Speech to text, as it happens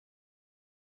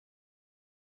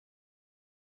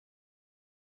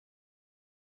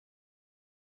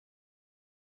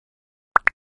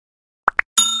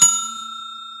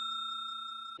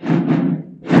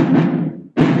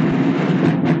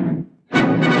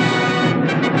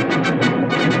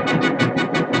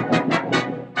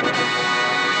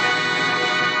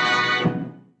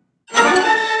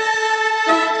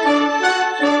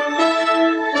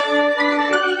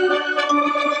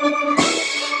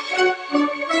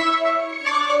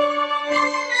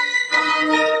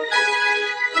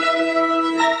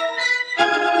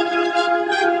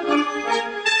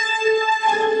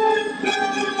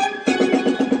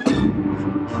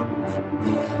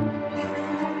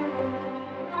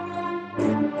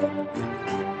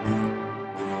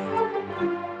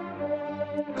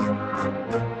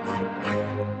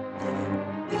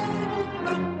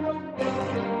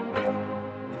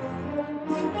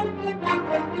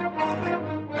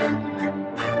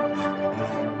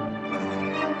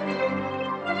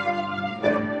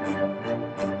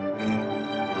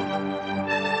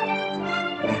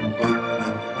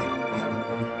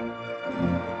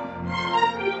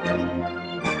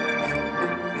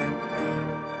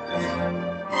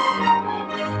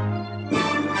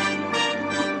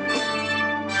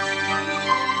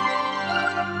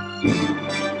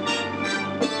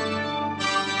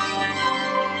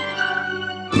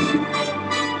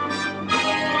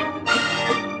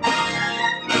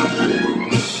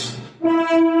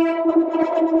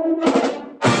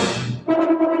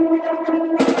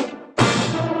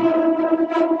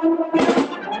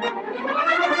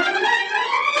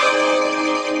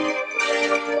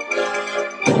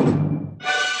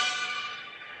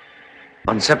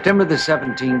On September the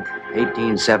 17th,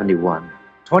 1871,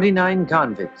 29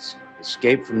 convicts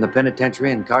escaped from the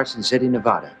penitentiary in Carson City,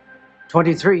 Nevada.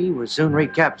 23 were soon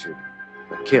recaptured,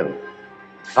 but killed.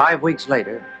 5 weeks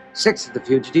later, 6 of the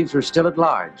fugitives were still at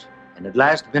large and had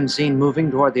last been seen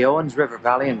moving toward the Owens River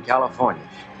Valley in California.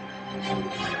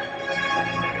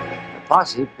 The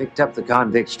posse picked up the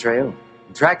convicts' trail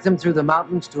and tracked them through the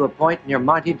mountains to a point near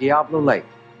Monte Diablo Lake.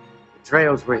 The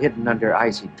trails were hidden under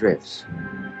icy drifts.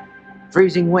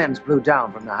 Freezing winds blew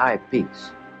down from the high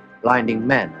peaks, blinding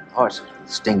men and horses with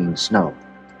stinging snow.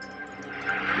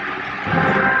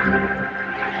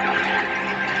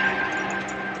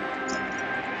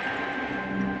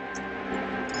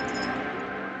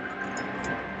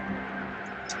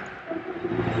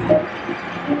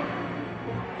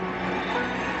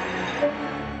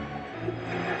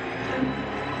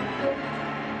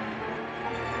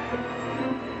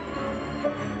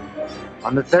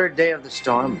 On the third day of the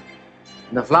storm,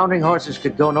 and the floundering horses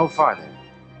could go no farther,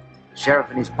 the sheriff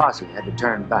and his posse had to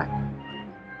turn back.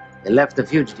 They left the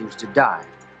fugitives to die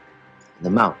in the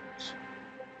mountains,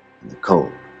 in the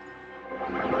cold.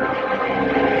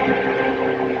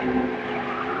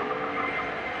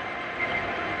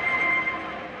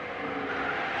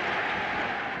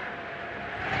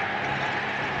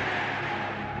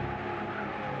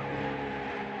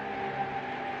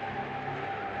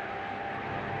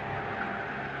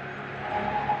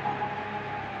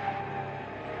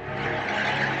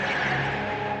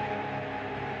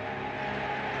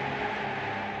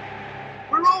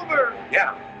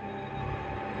 Yeah.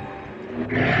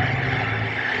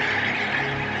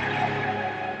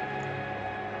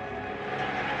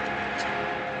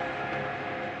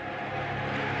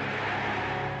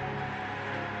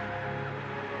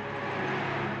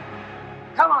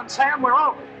 Come on, Sam, we're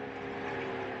over.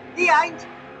 He ain't.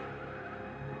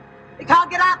 He can't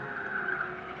get up.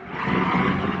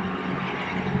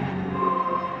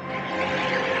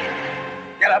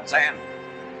 Get up, Sam.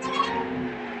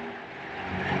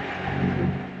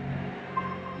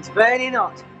 He's burning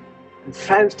hot and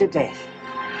froze to death.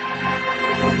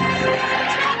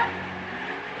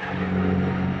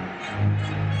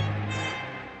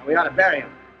 We ought to bury him.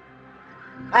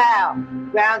 How?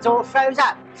 Ground's all froze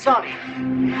up, solid.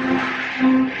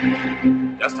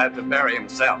 Just have to bury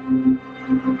himself.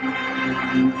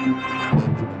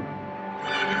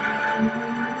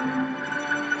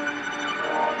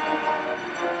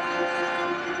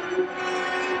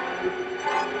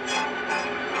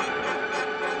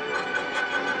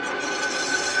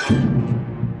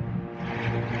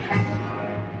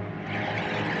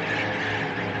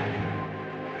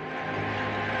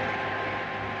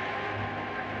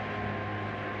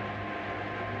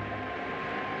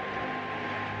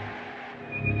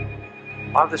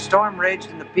 While the storm raged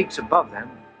in the peaks above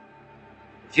them,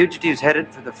 the fugitives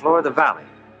headed for the floor of the valley.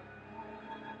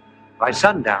 By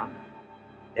sundown,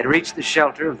 they'd reached the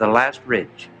shelter of the last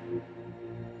ridge.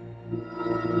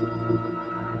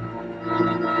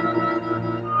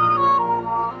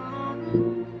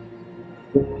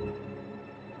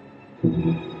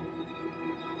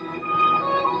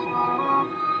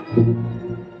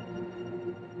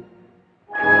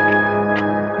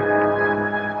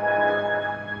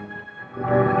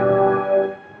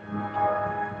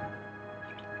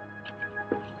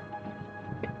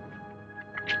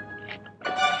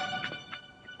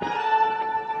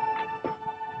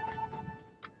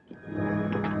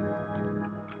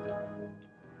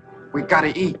 We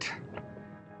gotta eat.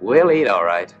 We'll eat, all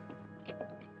right.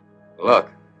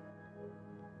 Look.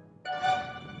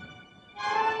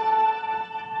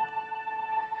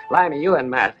 Limey, you and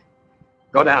Matt,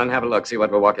 go down and have a look, see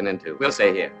what we're walking into. We'll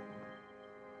stay here.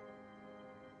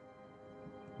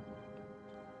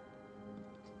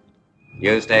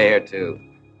 You stay here, too.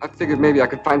 I figured maybe I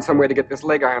could find some way to get this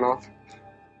leg iron off.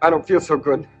 I don't feel so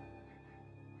good.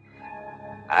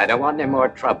 I don't want any more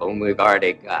trouble than we've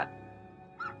already got.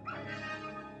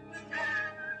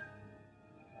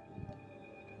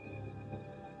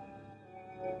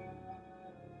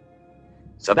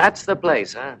 So that's the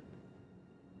place, huh?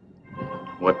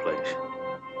 What place?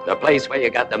 The place where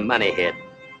you got the money hid.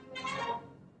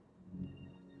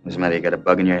 What's the matter? You got a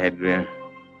bug in your head, Greer?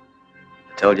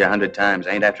 I told you 100 times,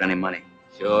 I ain't after any money.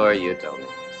 Sure, you told me.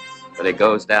 But it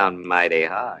goes down mighty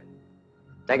hard.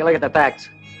 Take a look at the facts.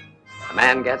 A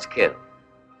man gets killed.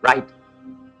 Right.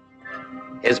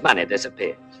 His money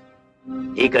disappears.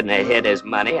 He couldn't have hid his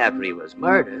money after he was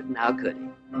murdered, now could he?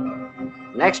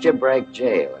 Next you break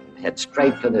jail and head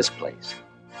straight to this place.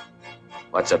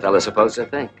 What's a fella supposed to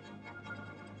think?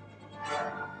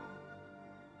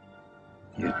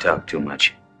 You talk too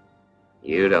much.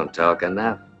 You don't talk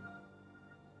enough.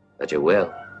 But you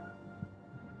will.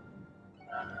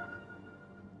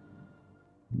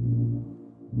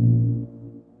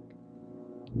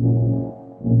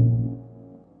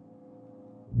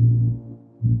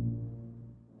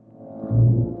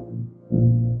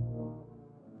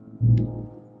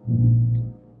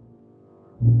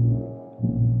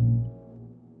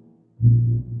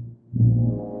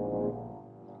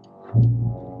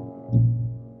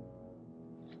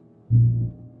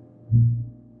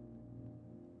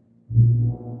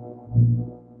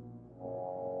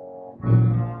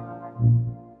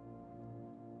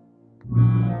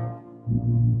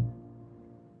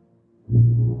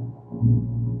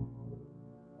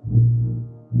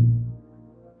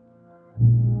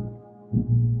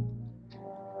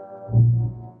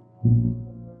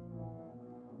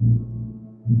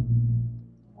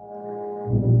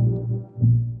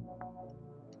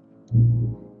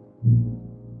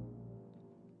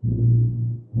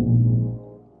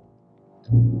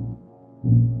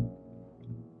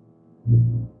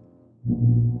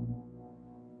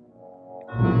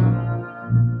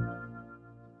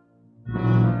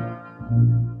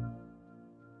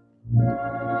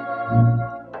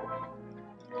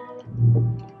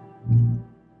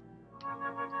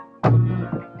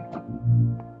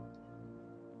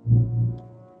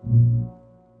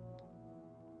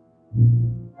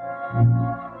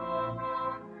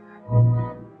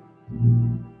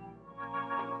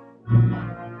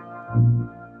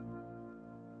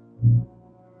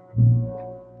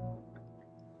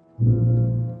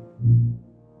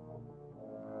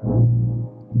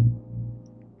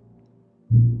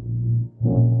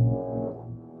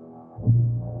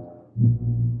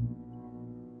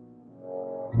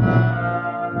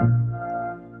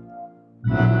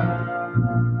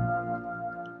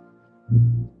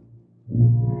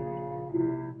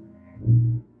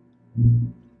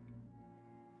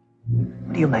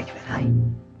 What do you make of it, eh?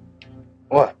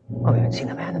 What? Well, we haven't seen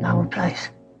a man in the whole place.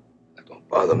 That don't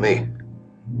bother me.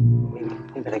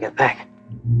 We better get back.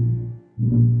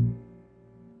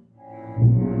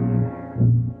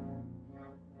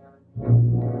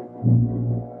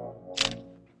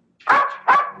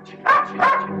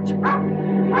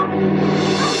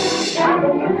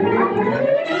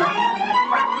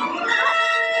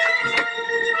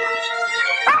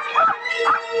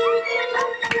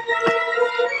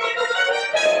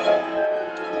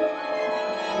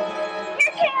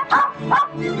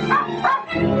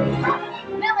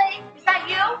 Millie, is that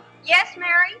you? Yes,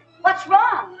 Mary. What's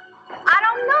wrong? I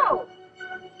don't know.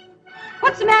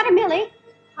 What's the matter, Millie?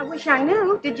 I wish I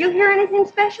knew. Did you hear anything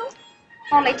special?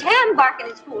 Only Tam barking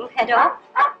his fool head off.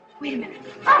 Wait a minute.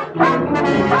 Tam!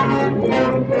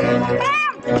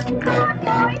 Come on,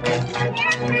 boy.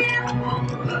 Here, Tam.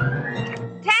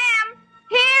 Tam!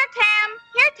 Here, Tam.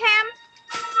 Here, Tam.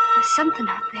 There's something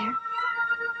out there.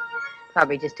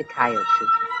 Probably just a coyote,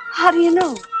 Susan. How do you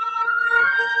know?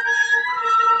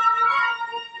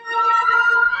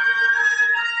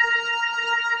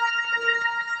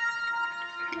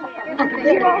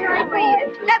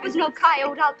 That was no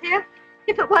coyote out there.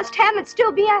 If it was, Tam would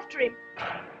still be after him.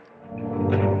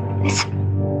 Listen.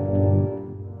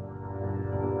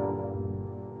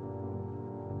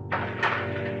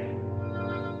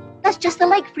 That's just the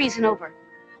lake freezing over.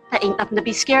 That ain't nothing to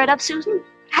be scared of, Susan.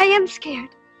 I am scared.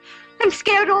 I'm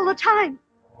scared all the time.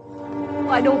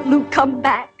 Why don't Luke come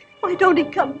back? Why don't he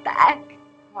come back?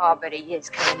 Oh, but he is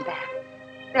coming back.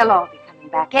 They'll all be coming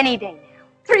back any day now.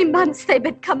 3 months they've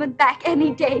been coming back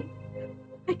any day.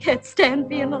 I can't stand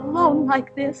being alone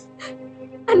like this.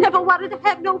 I never wanted to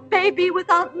have no baby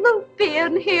without Luke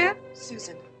being here.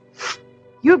 Susan,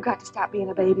 you've got to stop being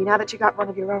a baby now that you got one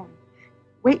of your own.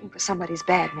 Waiting for somebody's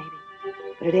bad, maybe.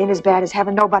 But it ain't as bad as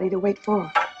having nobody to wait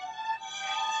for.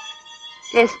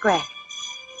 There's Scrat.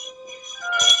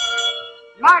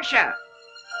 Marcia!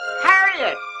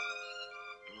 Harriet!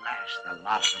 Blast the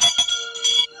lot of them.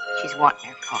 She's wanting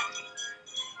her coffee.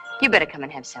 You better come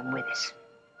and have some with us.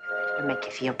 It'll make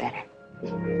you feel better.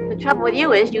 The trouble with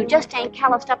you is you just ain't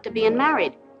calloused up to being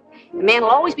married. The man will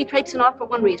always be traipsing off for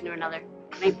one reason or another.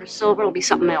 If it ain't for silver, it'll be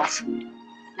something else.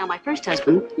 Now, my first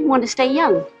husband, he wanted to stay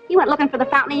young. He went looking for the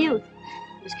fountain of youth.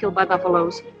 He was killed by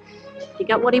buffaloes. He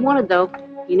got what he wanted, though.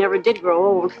 He never did grow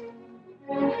old.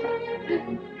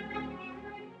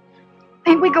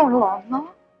 Ain't we going along, Ma?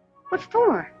 What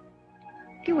for?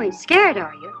 You ain't scared,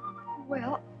 are you?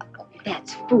 Well,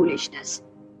 That's foolishness.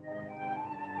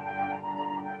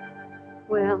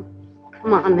 Well,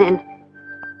 come on, then.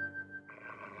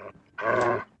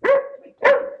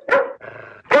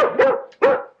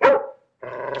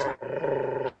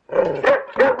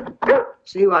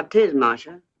 See what 'tis,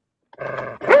 Marcia.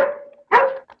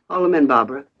 Hold them in,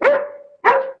 Barbara.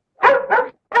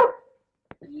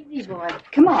 Easy, boy.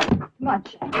 come on. Come on,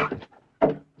 Jack.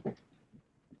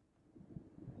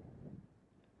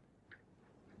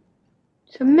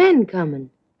 Some men coming.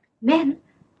 Men?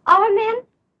 Our men?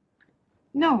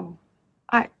 No.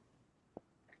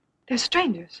 They're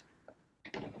strangers.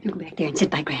 You go back there and sit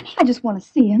by Granny. I just want to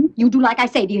see him. You do like I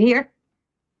say, do you hear?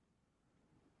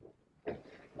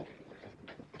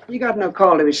 You got no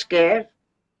call to be scared.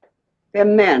 They're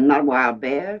men, not wild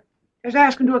bears. Just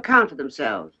ask them to account for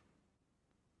themselves.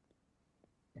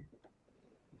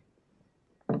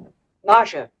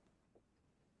 Marcia,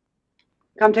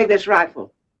 come take this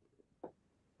rifle.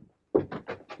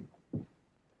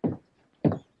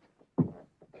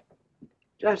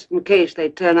 Just in case they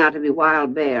turn out to be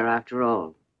wild bear after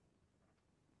all.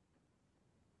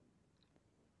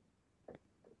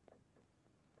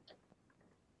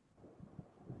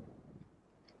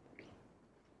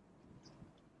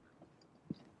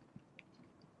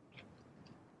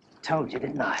 Told you,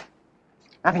 didn't I?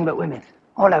 Nothing but women,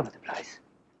 all over the place.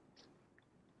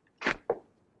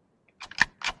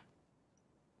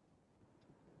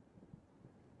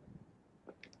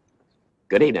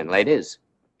 Good evening, ladies.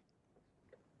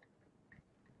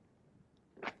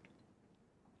 Could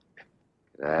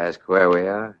I ask where we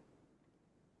are?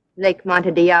 Lake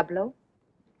Monte Diablo.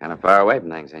 Kind of far away from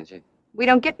things, ain't you? We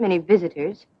don't get many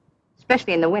visitors,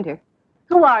 especially in the winter.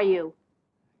 Who are you?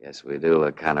 Yes, we do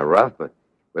look kind of rough, but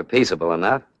we're peaceable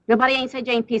enough. Nobody ain't said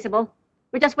you ain't peaceable.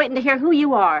 We're just waiting to hear who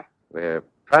you are. We're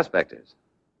prospectors.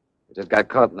 We just got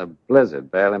caught in a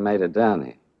blizzard, barely made it down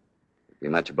here. We'd be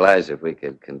much obliged if we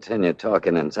could continue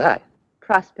talking inside.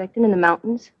 Prospecting in the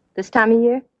mountains this time of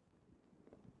year.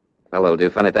 Fellow'll do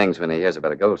funny things when he hears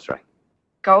about a gold strike.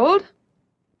 Gold?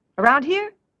 Around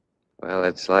here? Well,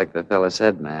 it's like the fella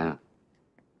said, ma'am.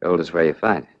 Gold is where you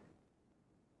find it.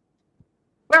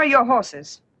 Where are your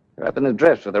horses? They're up in the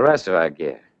drifts with the rest of our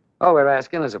gear. All we're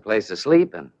asking is a place to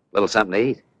sleep and a little something to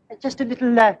eat. Just a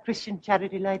little Christian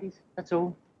charity, ladies, that's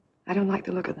all. I don't like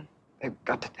the look of them. They've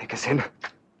got to take us in.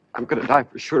 I'm gonna die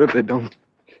for sure if they don't.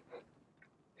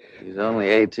 He's only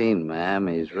 18, ma'am.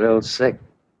 He's real sick.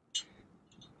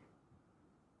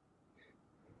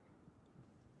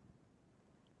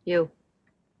 You.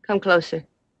 Come closer.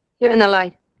 Here in the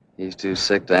light. He's too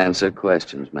sick to answer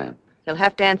questions, ma'am. He'll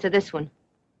have to answer this one.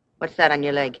 What's that on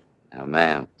your leg? Now,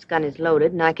 ma'am. This gun is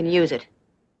loaded, and I can use it.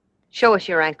 Show us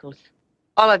your ankles.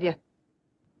 All of you.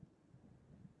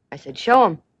 I said show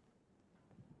 'em.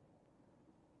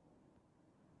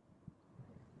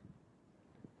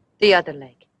 The other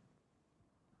leg.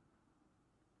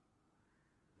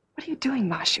 What are you doing,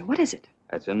 Marcia? What is it?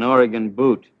 That's an Oregon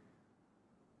boot.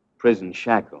 Prison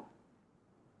shackle.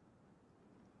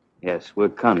 Yes, we're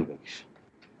convicts.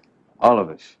 All of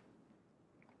us.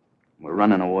 We're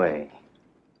running away.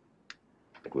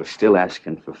 But we're still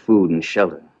asking for food and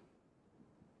shelter.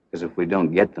 Because if we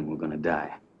don't get them, we're gonna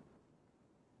die.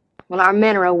 Well, our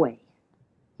men are away.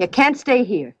 You can't stay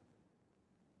here.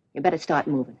 You better start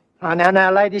moving. Oh,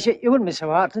 now, ladies, you wouldn't be so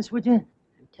heartless, would you?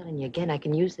 I'm telling you again, I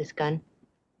can use this gun.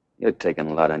 You're taking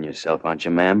a lot on yourself, aren't you,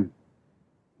 ma'am?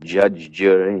 Judge,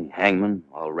 jury, hangman,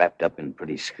 all wrapped up in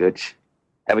pretty skirts.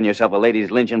 Having yourself a ladies'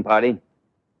 lynching party?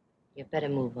 You better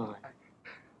move on.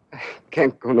 I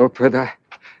can't go no further.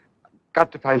 I've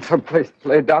got to find some place to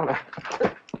lay down.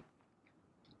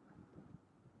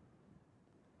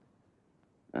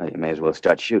 Well, you may as well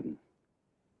start shooting.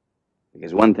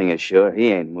 Because one thing is sure,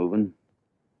 he ain't moving.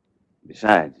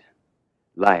 Besides,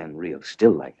 lying real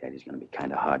still like that is going to be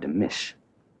kind of hard to miss.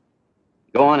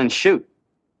 Go on and shoot.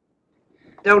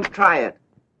 Don't try it.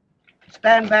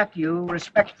 Stand back, you,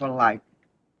 respectful like.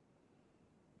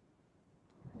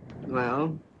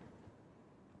 Well,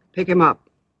 pick him up.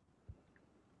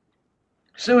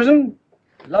 Susan,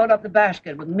 load up the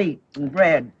basket with meat and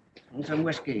bread and some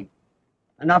whiskey.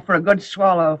 Enough for a good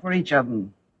swallow for each of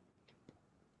them.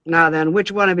 Now then,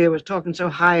 which one of you was talking so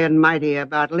high and mighty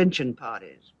about lynching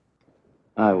parties?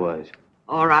 I was.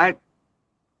 All right.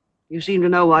 You seem to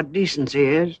know what decency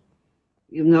is,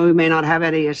 even though you may not have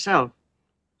any yourself.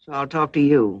 So I'll talk to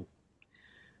you.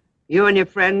 You and your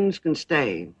friends can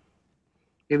stay.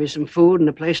 Give you some food and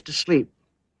a place to sleep.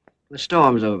 The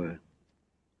storm's over.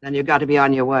 Then you've got to be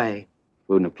on your way.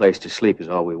 Food and a place to sleep is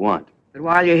all we want. But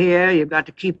while you're here, you've got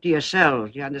to keep to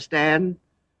yourselves. You understand?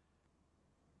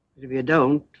 But if you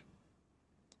don't,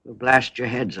 we'll blast your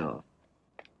heads off.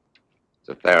 It's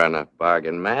a fair enough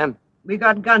bargain, ma'am. We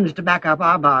got guns to back up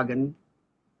our bargain.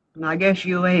 And I guess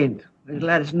you ain't. They'd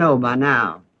let us know by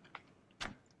now.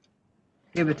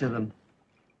 Give it to them.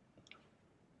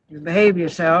 You behave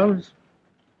yourselves,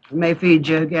 we may feed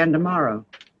you again tomorrow.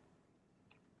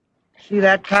 See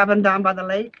that cabin down by the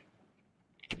lake?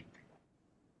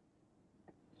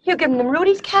 You giving them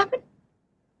Rudy's cabin?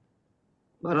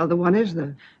 What other one is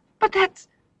there? But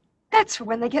that's for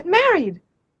when they get married.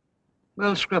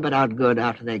 We'll scrub it out good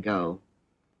after they go.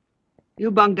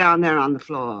 You bunk down there on the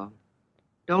floor.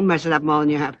 Don't mess it up more than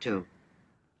you have to.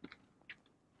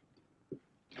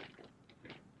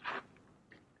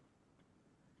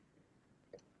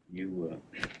 You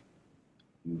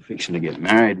fixing to get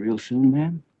married real soon,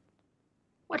 ma'am?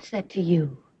 What's that to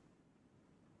you?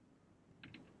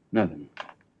 Nothing.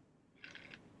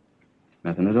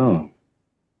 Nothing at all.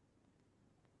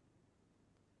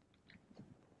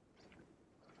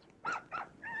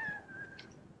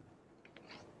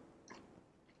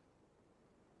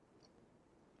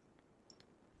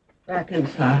 Back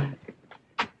inside.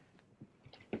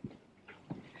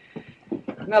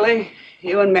 Millie,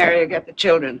 you and Mary will get the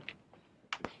children.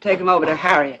 Take them over to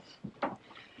Harriet.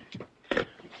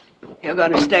 You're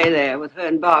going to stay there with her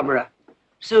and Barbara.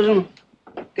 Susan,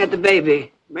 get the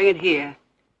baby. Bring it here.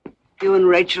 You and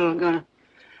Rachel are going to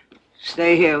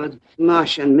stay here with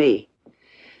Marcia and me.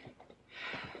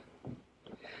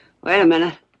 Wait a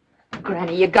minute.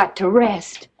 Granny, you got to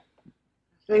rest.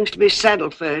 Things to be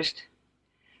settled first.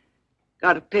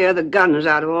 Got to clear the guns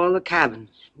out of all the cabins.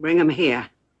 Bring them here.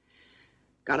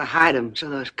 Got to hide them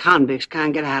so those convicts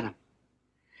can't get at them.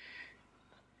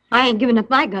 I ain't giving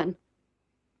up my gun.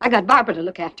 I got Barbara to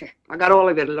look after. I got all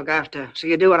of you to look after, so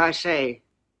you do what I say.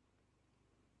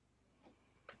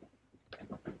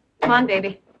 Come on,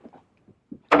 baby.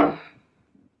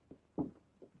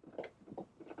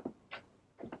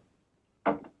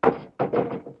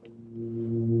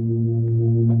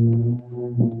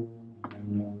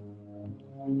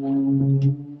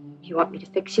 You want me to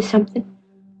fix you something?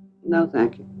 No,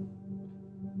 thank you.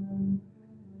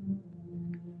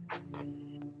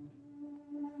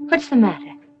 What's the matter?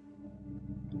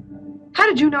 How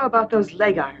did you know about those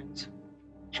leg irons?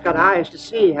 She's got eyes to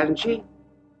see, hasn't she?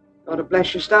 Oh, to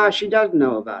bless your stars, she does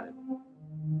know about it.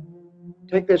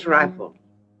 Take this rifle.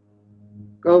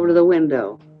 Go over to the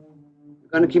window. We're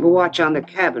going to keep a watch on the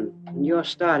cabin, and you're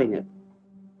starting it.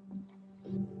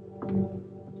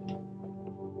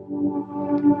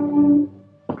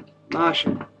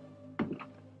 Marcia,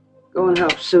 go and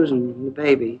help Susan and the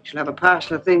baby. She'll have a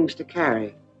parcel of things to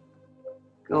carry.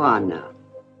 Go on now.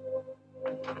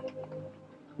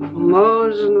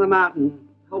 Moses in the mountain.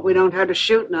 Hope we don't have to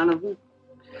shoot none of them.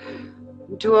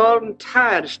 I'm too old and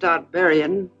tired to start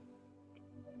burying.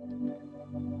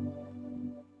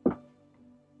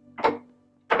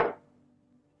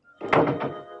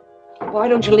 Why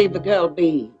don't you leave the girl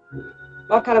be?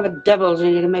 What kind of a devil's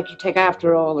in you to make you take after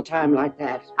her all the time like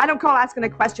that? I don't call asking a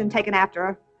question taken after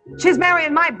her. She's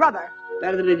marrying my brother.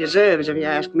 Better than he deserves, if you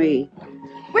ask me.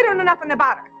 We don't know nothing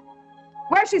about her.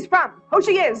 Where she's from, who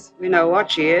she is. We know what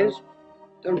she is.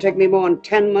 Don't take me more than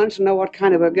 10 months to know what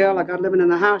kind of a girl I got living in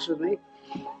the house with me.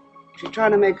 She's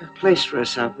trying to make a place for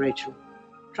herself, Rachel.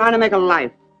 Trying to make a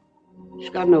life. She's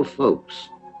got no folks.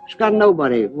 She's got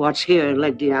nobody what's here in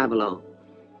Lake Diablo.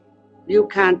 You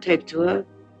can't take to her.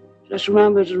 Just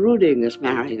remember it's Rudy that's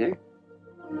marrying her.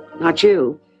 Not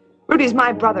you. Rudy's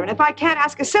my brother, and if I can't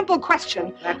ask a simple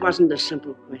question... That wasn't a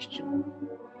simple question.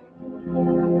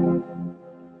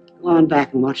 Go on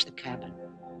back and watch the cabin.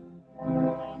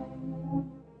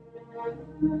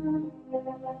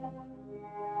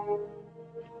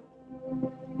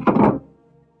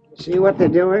 See what they're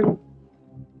doing?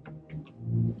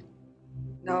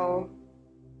 No,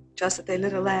 just that they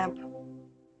lit a lamp,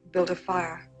 built a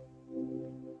fire,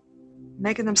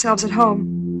 making themselves at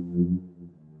home.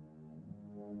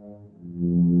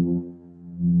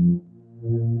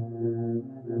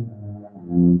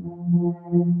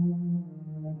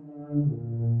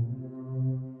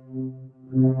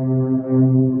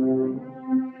 Come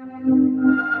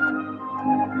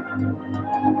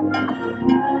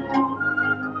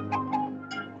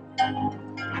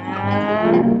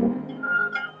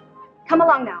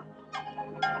along now.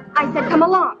 I said come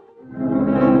along.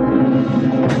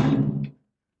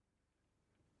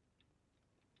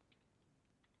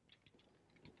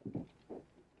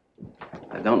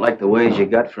 I don't like the ways you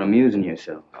got for amusing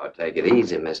yourself. Oh, take it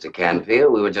easy, Mr.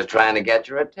 Canfield. We were just trying to get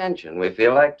your attention. We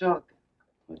feel like talking.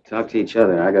 Well, talk to each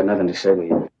other. I got nothing to say to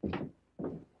you.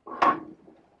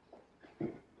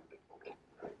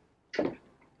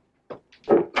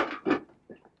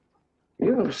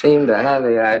 You seem to have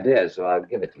the idea, so I'll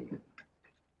give it to you.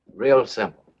 Real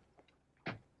simple.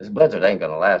 This blizzard ain't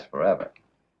gonna last forever.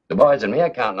 The boys and me are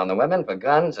counting on the women for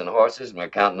guns and horses, and we're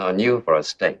counting on you for a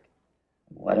steak.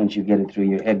 Why don't you get it through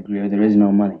your head, Greer? There is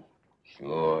no money.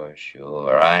 Sure,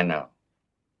 I know.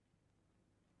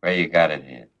 Where you got it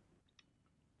here?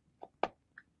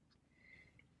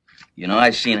 You know,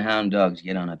 I've seen hound dogs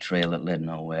get on a trail that led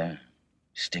nowhere,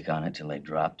 stick on it till they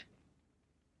dropped.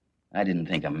 I didn't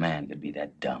think a man could be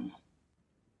that dumb.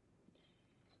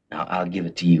 Now, I'll give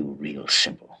it to you real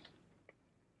simple.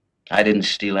 I didn't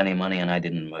steal any money, and I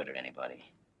didn't murder anybody.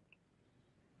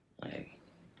 I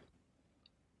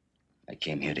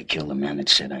came here to kill the man that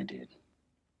said I did.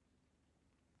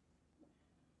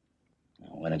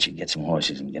 Now, why don't you get some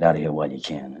horses and get out of here while you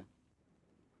can, huh?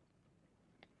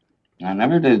 I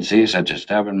never did see such a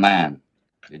stubborn man.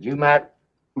 Did you, Matt?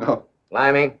 No.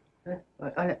 Limey?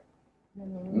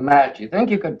 Matt, you think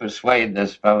you could persuade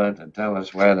this fella to tell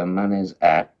us where the money's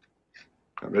at?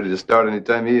 I'm ready to start any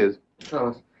time he is.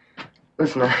 Fellas,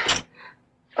 listen,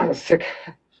 I'm sick.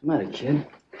 What's the matter, kid?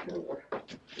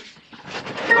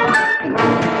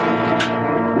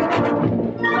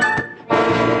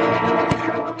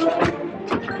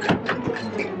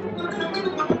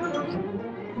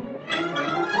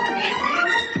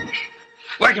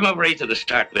 Work him over 8 to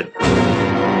start with.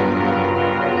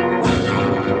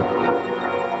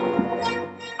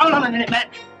 Hold on a minute,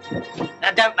 Matt.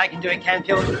 Now, don't make him do it,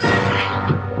 Canfield.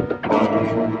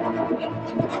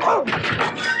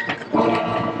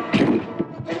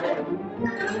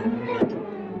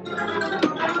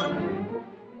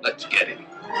 Let's get him.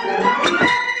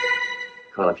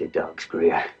 Call up your dogs,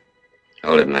 Greer.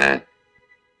 Hold it, Matt.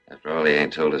 After all, he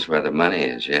ain't told us where the money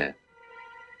is yet.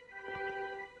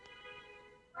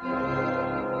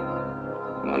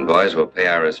 Come on, boys, we'll pay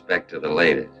our respect to the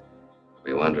ladies. We'll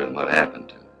be wondering what happened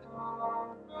to it.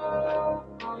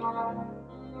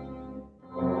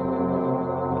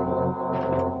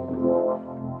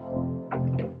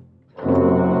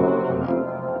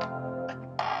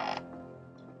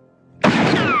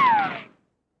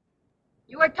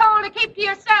 You were told to keep to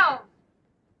yourselves.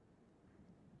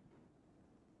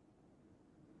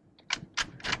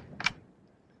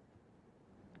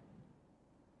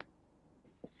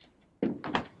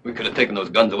 We could have taken those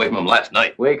guns away from him last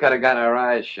night. We could have got our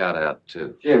eyes shot out,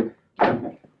 too. Jim.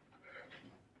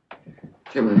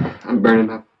 Jim, I'm burning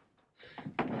up.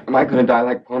 Am I gonna die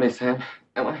like Pony Sam?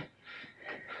 Am I?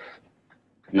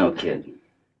 No, kid.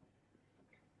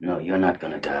 No, you're not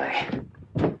gonna die.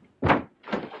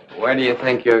 Where do you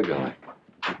think you're going?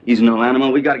 He's no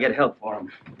animal. We gotta get help for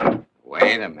him.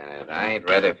 Wait a minute. I ain't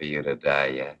ready for you to die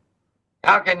yet.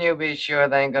 How can you be sure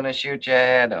they ain't gonna shoot your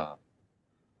head off?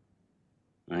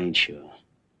 I ain't sure.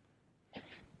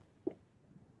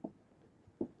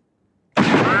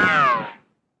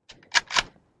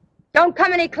 Don't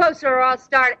come any closer or I'll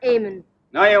start aiming.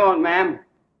 No, you won't, ma'am.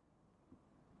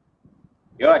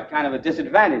 You're at kind of a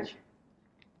disadvantage.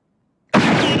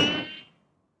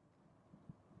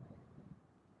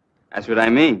 That's what I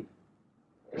mean.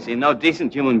 See, no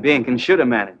decent human being can shoot a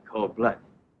man in cold blood.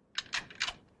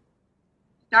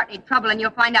 Start any trouble and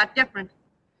you'll find out different.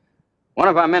 One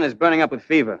of our men is burning up with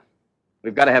fever.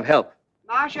 We've got to have help.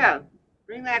 Marshal,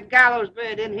 bring that gallows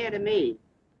bird in here to me.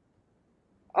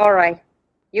 All right.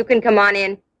 You can come on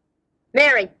in.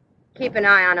 Mary, keep an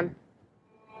eye on him.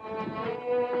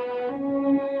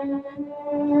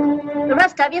 The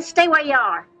rest of you, stay where you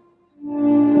are.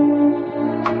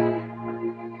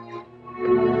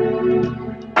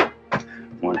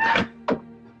 Morning.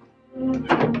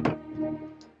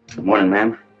 Good morning,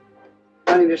 ma'am.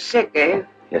 Well, you're sick, eh?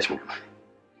 Yes, ma'am.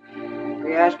 If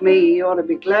you ask me, he ought to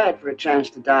be glad for a chance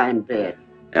to die in bed.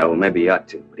 Yeah, well, maybe he ought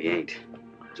to, but he ain't.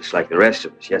 Just like the rest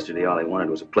of us. Yesterday, all he wanted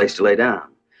was a place to lay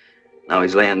down. Now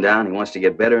he's laying down, he wants to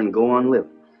get better and go on living.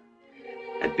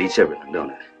 That beats everything,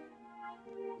 don't it?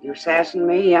 You sassing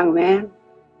me, young man?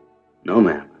 No,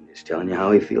 ma'am. I'm just telling you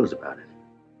how he feels about it.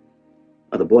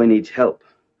 Well, the boy needs help.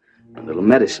 A little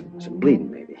medicine, some bleeding,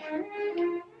 maybe.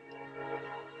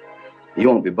 You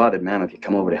won't be bothered, ma'am, if you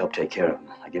come over to help take care of him.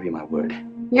 I give you my word.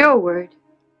 Your word.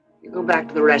 You go back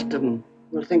to the rest of them.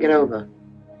 We'll think it over.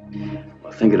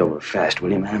 Well, think it over fast,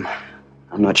 will you, ma'am?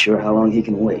 I'm not sure how long he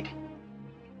can wait.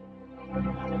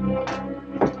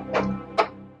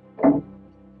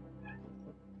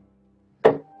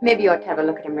 Maybe you ought to have a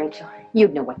look at him, Rachel.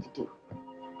 You'd know what to do.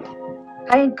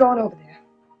 I ain't going over there.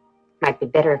 Might be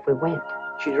better if we went.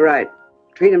 She's right.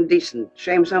 Treat them decent.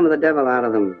 Shame some of the devil out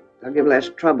of them. They'll give less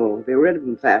trouble. Be rid of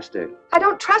them faster. I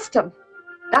don't trust him.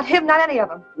 Not him, not any of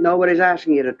them. Nobody's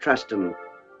asking you to trust them.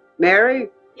 Mary?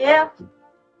 Yeah?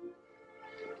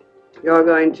 You're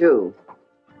going too.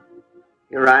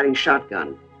 You're riding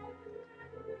shotgun.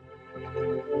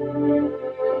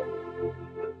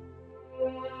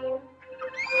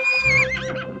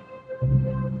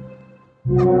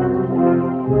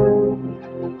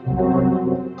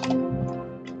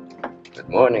 Good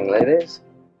morning, ladies.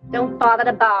 Don't bother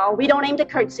to bow. We don't aim to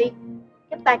curtsy.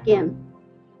 Get back in.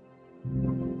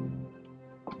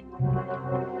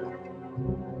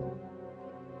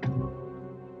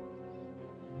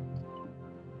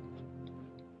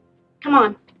 Come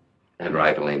on. That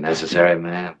rifle ain't necessary,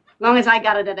 ma'am. Long as I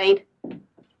got it, it ain't.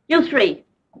 You three,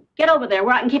 get over there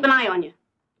where I can keep an eye on you.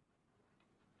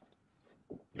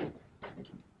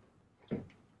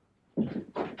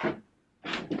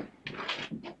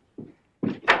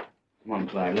 Come on,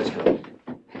 Clyde, let's go.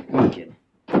 Come on, kid.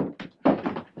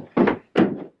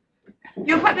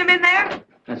 You putting him in there?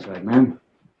 That's right, ma'am.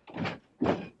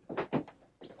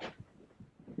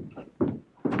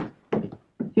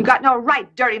 You got no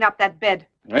right dirtying up that bed.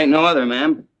 There ain't no other,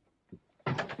 ma'am.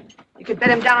 You could bed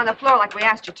him down on the floor like we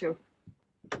asked you to.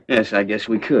 Yes, I guess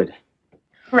we could.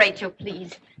 Rachel,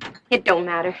 please. It don't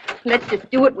matter. Let's just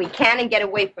do what we can and get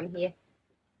away from here.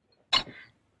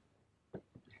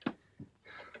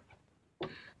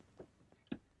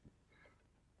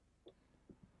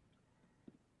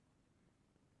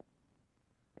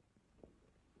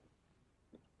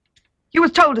 You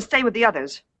was told to stay with the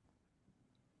others.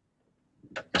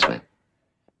 Yes, ma'am.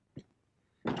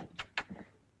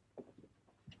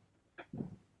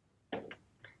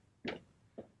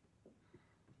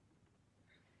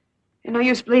 Ain't no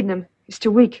use bleeding him. He's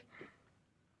too weak.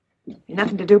 Ain't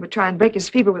nothing to do but try and break his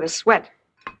fever with a sweat.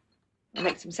 I'll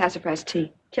make some sassafras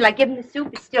tea. Till I give him the soup,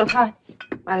 it's still hot.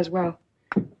 Might as well.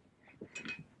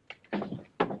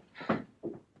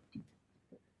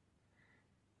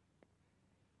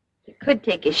 You could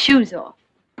take his shoes off.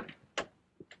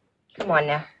 Come on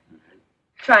now.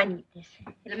 Try and eat this.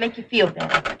 It'll make you feel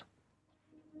better.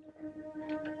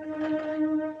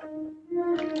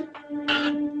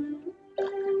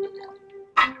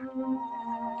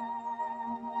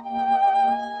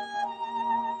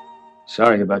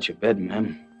 Sorry about your bed,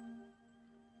 ma'am.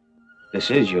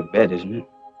 This is your bed, isn't it?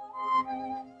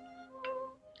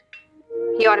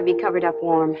 He ought to be covered up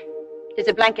warm. There's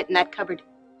a blanket in that cupboard.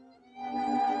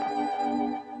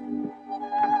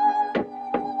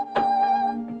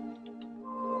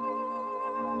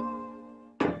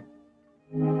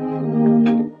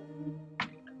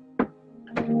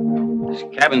 This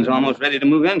cabin's almost ready to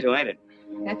move into, ain't it?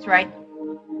 That's right.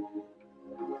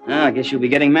 Well, I guess you'll be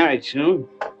getting married soon.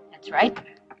 That's right.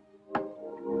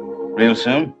 Real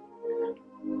soon?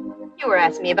 You were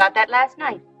asking me about that last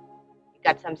night. You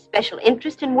got some special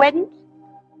interest in weddings?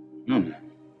 No, ma'am.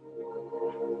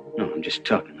 No, I'm just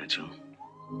talking, that's all.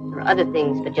 There are other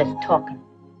things but just talking.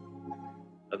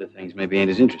 Other things maybe ain't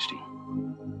as interesting.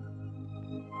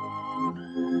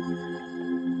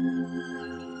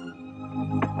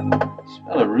 This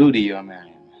fella Rudy you're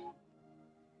marrying.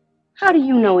 How do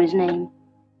you know his name?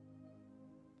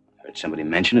 Heard somebody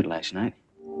mention it last night.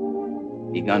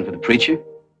 He gone for the preacher?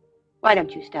 Why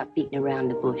don't you stop beating around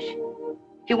the bush?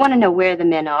 If you want to know where the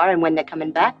men are and when they're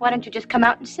coming back, why don't you just come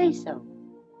out and say so?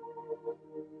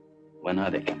 When are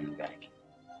they coming back?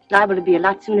 It's liable to be a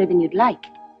lot sooner than you'd like.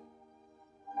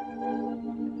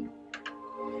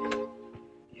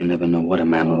 You never know what a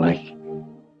man will like.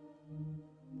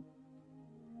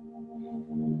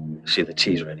 See, the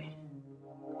tea's ready.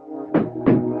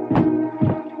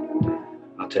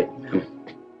 I'll take it, ma'am.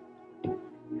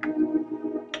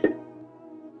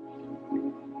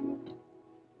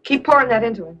 Keep pouring that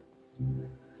into him.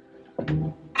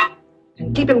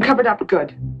 And keep him covered up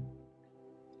good.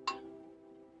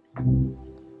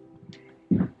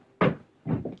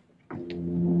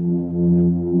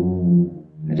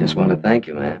 I just want to thank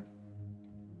you, ma'am.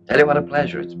 Tell you what a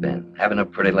pleasure it's been, having a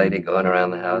pretty lady going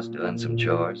around the house doing some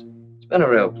chores. It's been a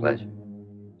real pleasure,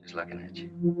 just looking at you.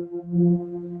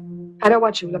 I don't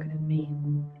want you looking at me.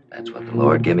 That's what the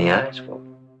Lord gave me eyes for.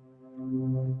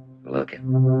 Looking.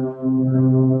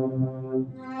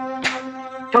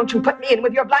 Don't you put me in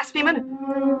with your blaspheming.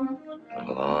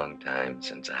 A long time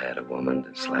since I had a woman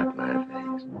to slap my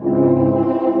face.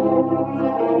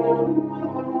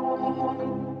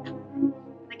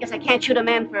 I guess I can't shoot a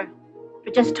man for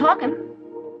just talking.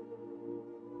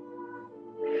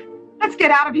 Let's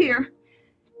get out of here.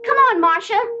 Come on,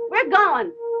 Marcia. We're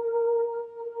going.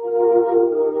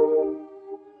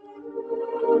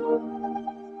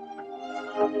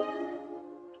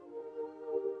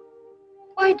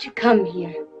 Why'd you come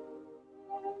here?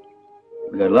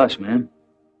 We got lost, ma'am.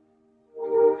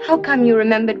 How come you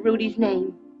remembered Rudy's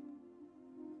name?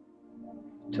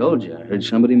 Told you, I heard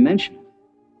somebody mention it.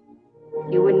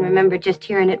 You wouldn't remember just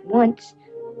hearing it once.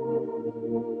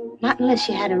 Not unless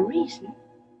you had a reason.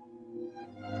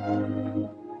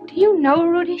 Do you know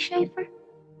Rudy Schaefer?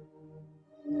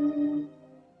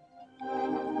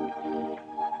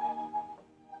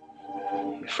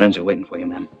 Your friends are waiting for you,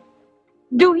 ma'am.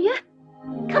 Do you?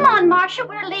 Come on, Marcia.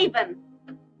 We're leaving.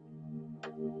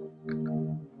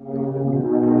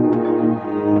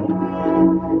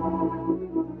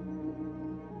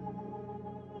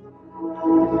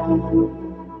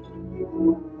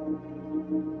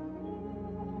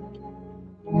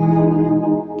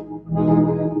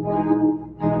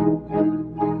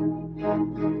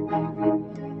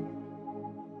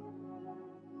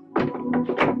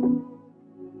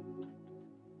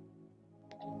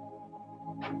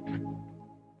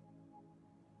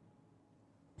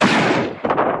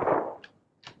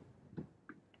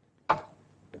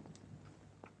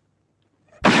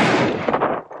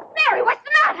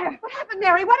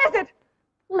 Mary, what is it?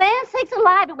 Land sakes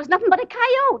alive, it was nothing but a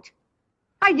coyote.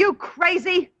 Are you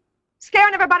crazy?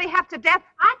 Scaring everybody half to death?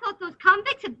 I thought those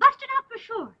convicts had busted out for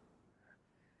sure.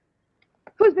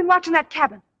 Who's been watching that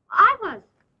cabin? I was.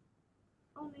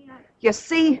 Only I... You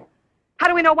see? How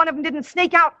do we know one of them didn't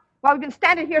sneak out while we've been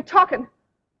standing here talking?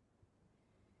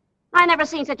 I never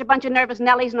seen such a bunch of nervous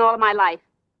Nellies in all of my life.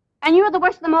 And you're the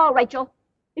worst of them all, Rachel.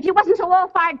 If you wasn't so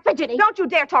all-fired fidgety... Don't you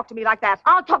dare talk to me like that.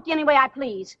 I'll talk to you any way I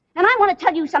please. And I want to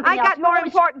tell you something else. I got more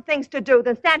important things to do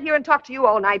than stand here and talk to you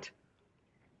all night.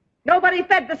 Nobody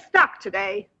fed the stock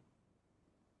today.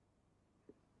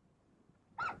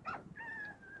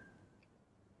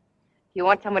 You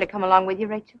want someone to come along with you,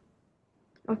 Rachel?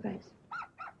 Oh, thanks.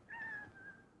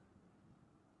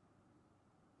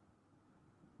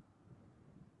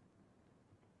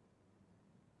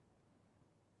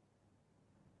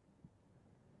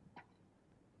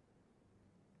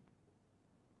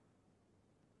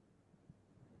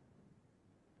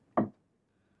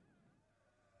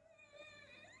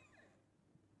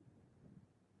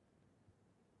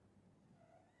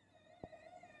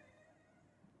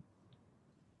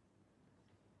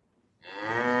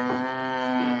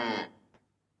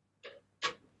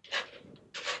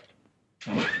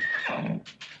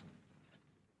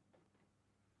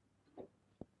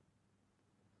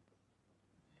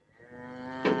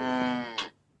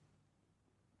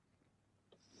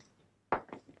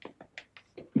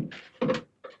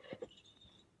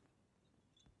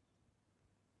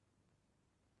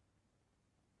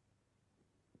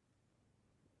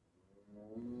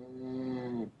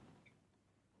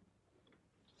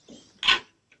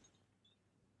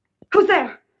 Who's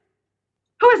there?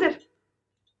 Who is it?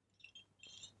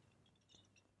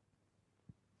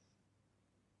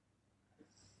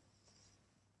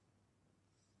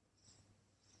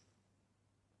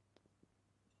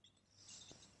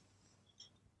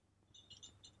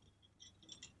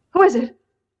 Who is it?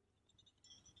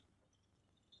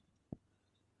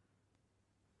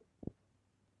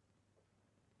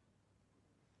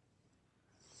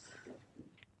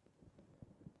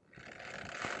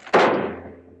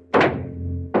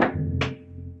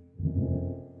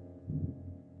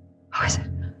 Who is it?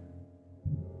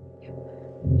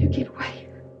 You keep away.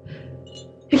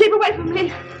 You keep away from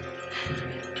me.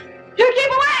 You keep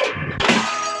away!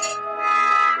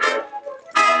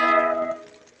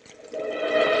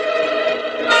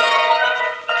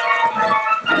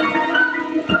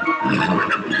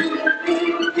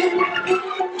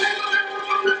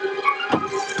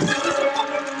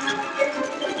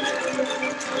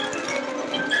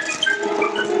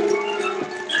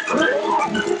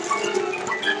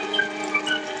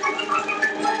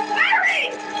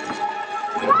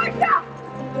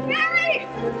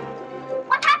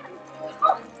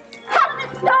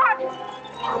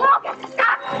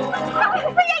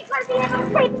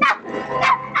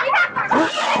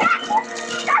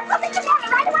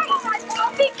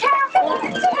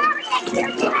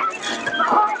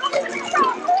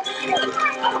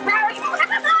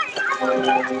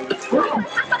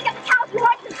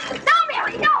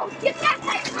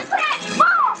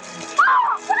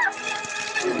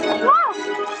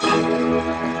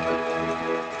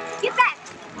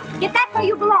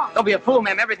 Don't be a fool,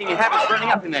 ma'am. Everything you have is burning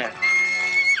up in there.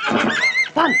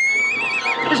 Son,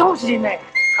 there's horses in there.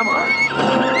 Come on.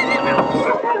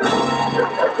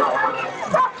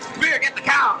 Greer, get the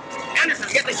cow. Anderson,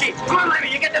 get the sheep. Come on,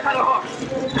 Lemmy, you get this other horse.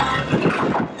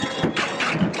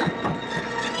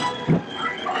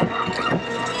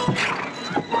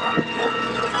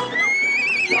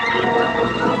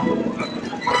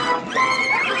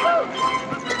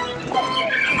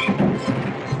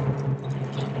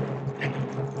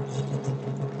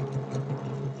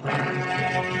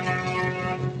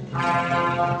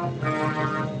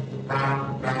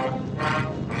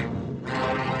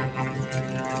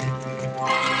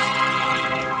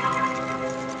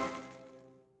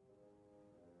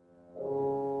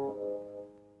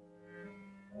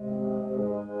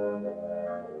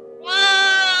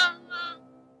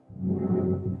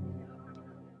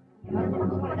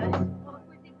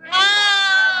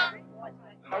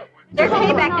 There's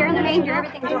hay back there in the manger.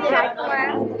 Everything's all right.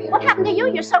 What happened to you?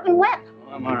 You're soaking wet.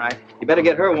 Oh, I'm all right. You better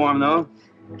get her warm, though.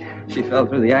 She fell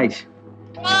through the ice.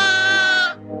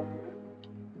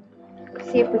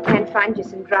 See if we can't find you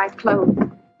some dry clothes.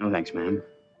 No, thanks, ma'am.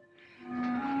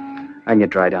 I can get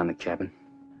dry down in the cabin.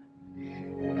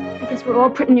 I guess we're all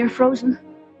pretty near frozen.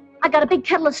 I got a big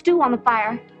kettle of stew on the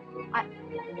fire.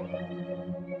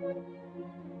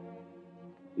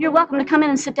 You're welcome to come in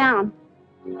and sit down.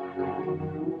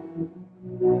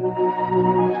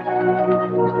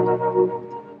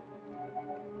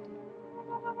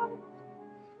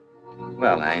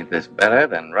 Well, ain't this better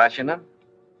than rushing them?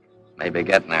 Maybe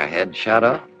getting their head shot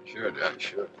off? Sure, Doc,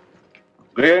 sure.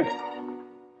 Clear?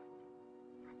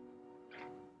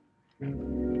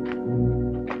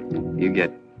 You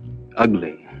get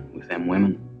ugly with them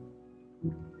women,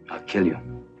 I'll kill you.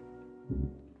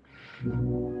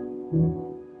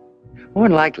 More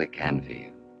than likely, Canfield.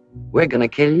 We're gonna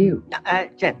kill you.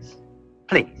 Gents,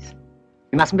 please.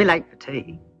 You mustn't be late for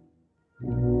tea.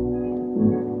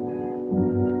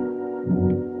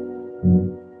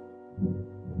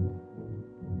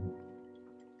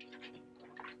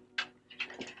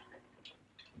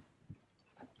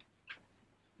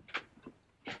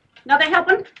 Another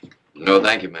helping? No,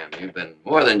 thank you, ma'am. You've been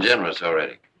more than generous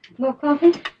already. More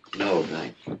coffee? No,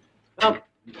 thanks. Well,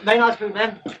 very nice food,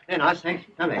 ma'am. Very nice, thanks.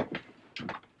 Come in.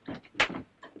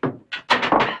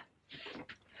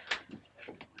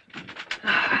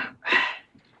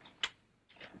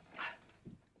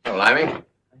 Well, Limey,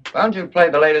 why don't you play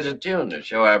the ladies a tune to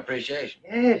show our appreciation?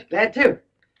 Yes, glad to.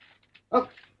 Oh,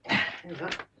 here's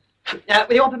that.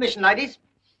 With your permission, ladies.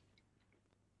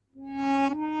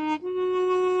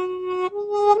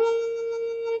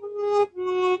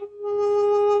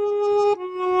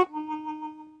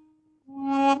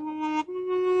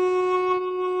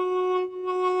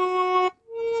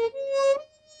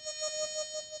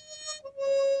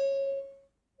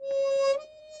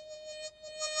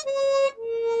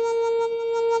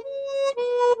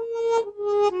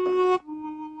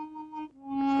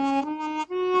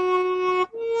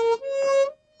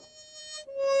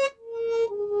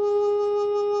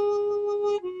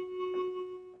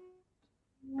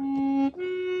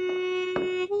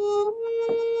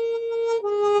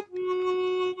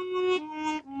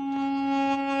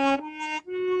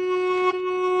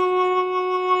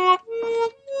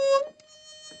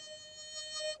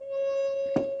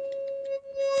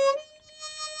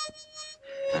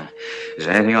 Is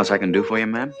there anything else I can do for you,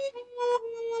 ma'am?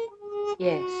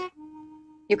 Yes.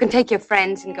 You can take your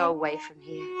friends and go away from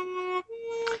here.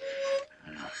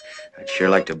 I'd sure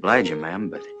like to oblige you, ma'am,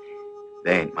 but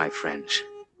they ain't my friends.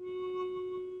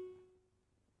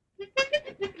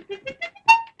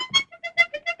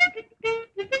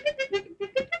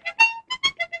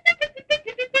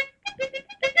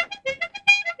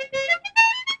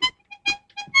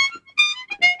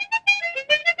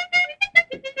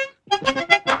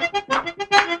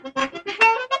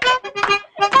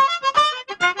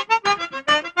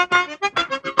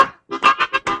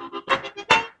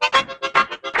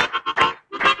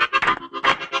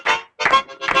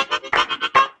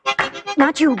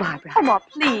 Not you, Barbara. Come on,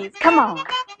 please. Come on.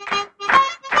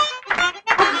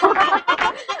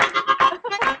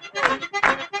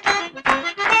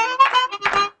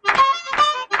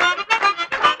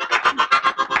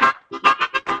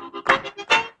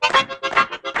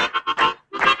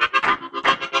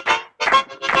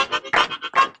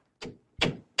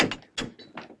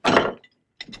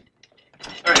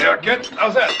 There you are, kid.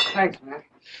 How's that? Thanks, man.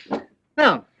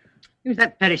 Oh, who's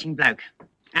that perishing bloke?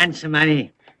 Handsome,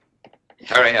 money.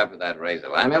 Hurry up with that razor,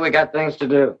 Limey. We got things to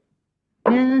do.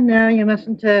 No, you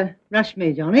mustn't rush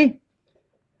me, Johnny.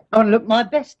 I want to look my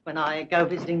best when I go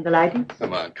visiting the ladies.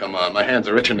 Come on. My hands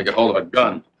are itching to get hold of a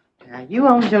gun. Now, you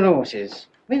own your horses.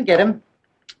 We'll get 'em.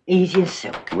 Easy as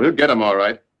silk. We'll get him all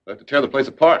right. We'll have to tear the place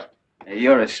apart. Hey,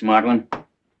 you're a smart one.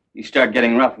 You start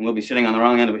getting rough and we'll be sitting on the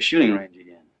wrong end of a shooting range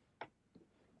again.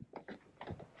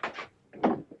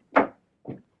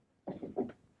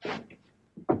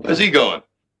 Where's he going?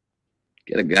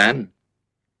 Get a gun.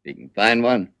 If you can find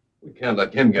one. We can't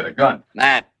let him get a gun.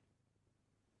 Matt.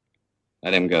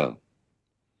 Let him go.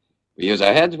 We use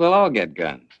our heads, we'll all get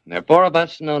guns. There are 4 of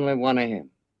us and only 1 of him.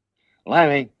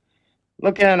 Limey,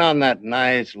 look in on that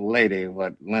nice lady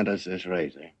what lent us this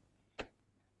razor.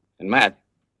 And Matt,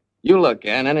 you look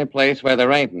in any place where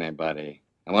there ain't anybody.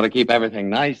 I want to keep everything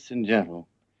nice and gentle.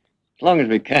 As long as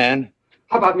we can.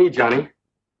 How about me, Johnny?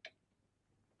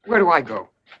 Where do I go?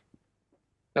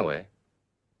 No way.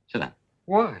 Sit down.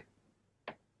 Why?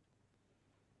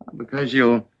 Because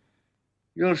you'll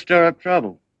stir up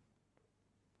trouble.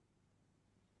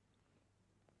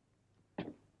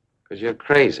 Because you're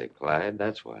crazy, Clyde,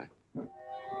 that's why.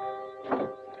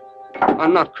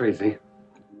 I'm not crazy.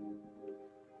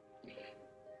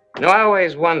 You know, I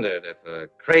always wondered if a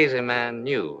crazy man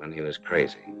knew when he was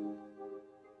crazy.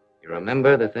 You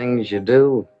remember the things you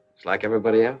do? It's like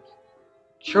everybody else?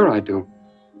 Sure I do.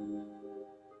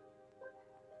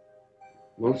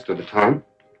 Most of the time.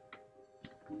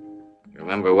 You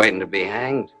remember waiting to be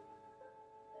hanged?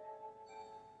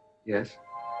 Yes.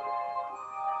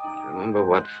 You remember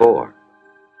what for?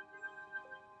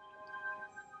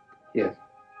 Yes.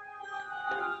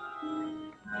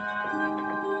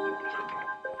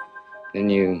 Then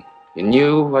you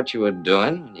knew what you were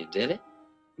doing when you did it?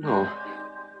 No.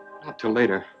 Not till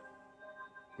later.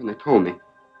 When they told me.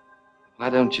 Why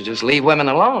don't you just leave women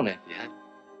alone if you had?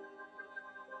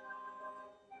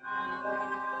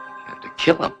 You have to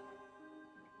kill them.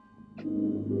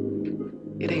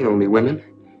 It ain't only women.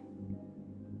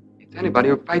 It's anybody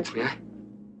who fights me.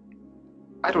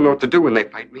 I don't know what to do when they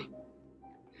fight me.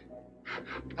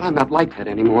 But I'm not like that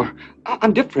anymore.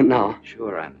 I'm different now.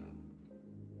 Sure, I know.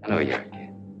 I know you're a kid.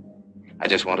 I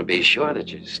just want to be sure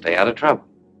that you stay out of trouble.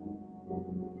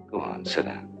 Go on, sit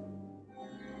down.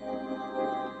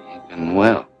 You've been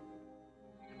well.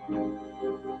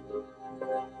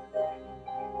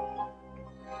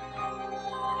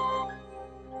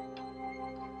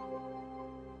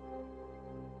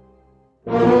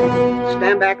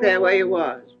 Stand back there where you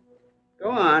was.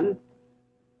 Go on.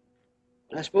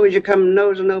 I suppose you come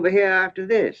nosing over here after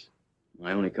this.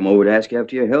 I only come over to ask you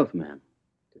after your health, man.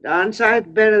 The darn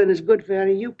sight better than is good for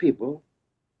any of you people.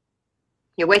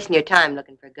 You're wasting your time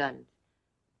looking for guns.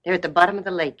 They're at the bottom of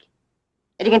the lake.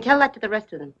 And you can tell that to the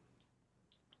rest of them.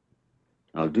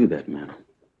 I'll do that, ma'am.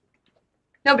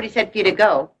 Nobody said for you to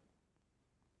go.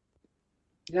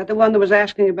 Is that the one that was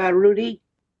asking about Rudy?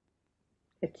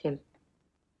 It's him.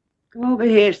 Come over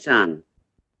here, son.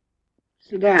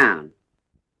 Sit down.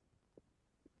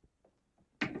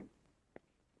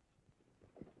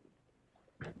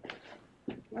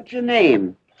 What's your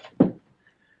name?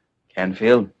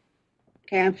 Canfield?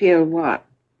 Canfield what?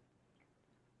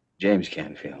 James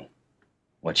Canfield.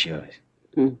 What's yours?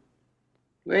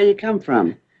 Where you come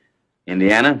from?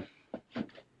 Indiana?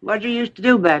 What'd you used to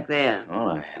do back there? Oh,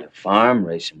 I had a farm,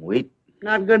 raised some wheat.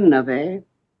 Not good enough, eh?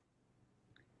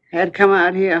 Had come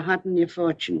out here hunting your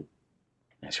fortune.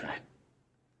 That's right.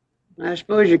 I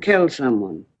suppose you killed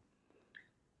someone.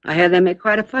 I hear they make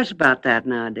quite a fuss about that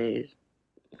nowadays.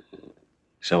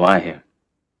 So I hear.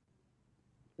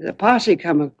 There's a posse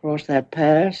come across that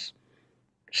pass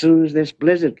as soon as this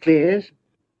blizzard clears.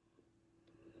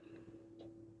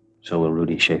 So will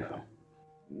Rudy Schaefer.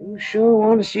 You sure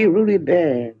want to see Rudy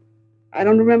bad. I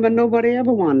don't remember nobody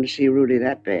ever wanted to see Rudy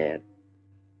that bad.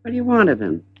 What do you want of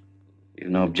him? You've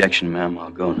no objection, ma'am.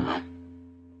 I'll go now.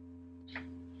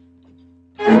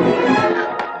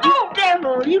 Oh,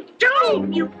 devil! You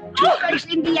don't! You two-faced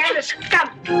Indiana scum!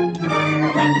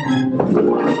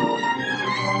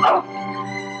 Oh!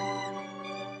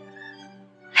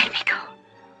 Let me go.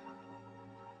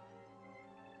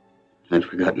 I'd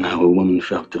forgotten how a woman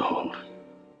felt to hold.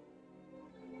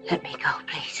 Let me go,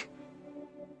 please.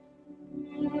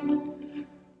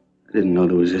 I didn't know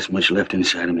there was this much left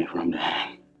inside of me for him to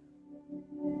hang.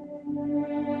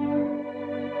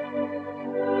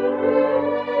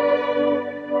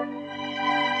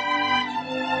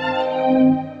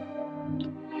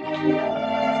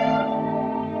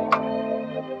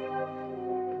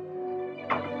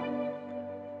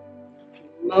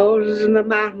 Moses in the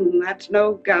mountain, that's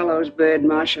no gallows bird,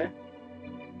 Marcia.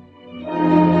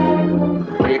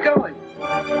 Where are you going?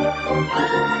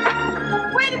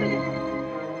 Wait a minute.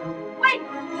 Wait.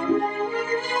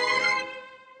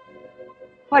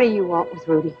 What do you want with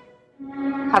Rudy?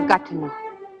 I've got to know.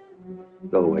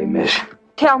 Go away, miss.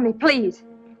 Tell me, please.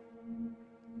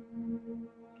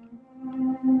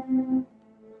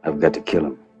 I've got to kill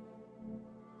him.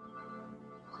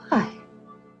 Why?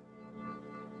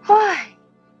 Why?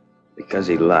 Because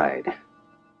he lied.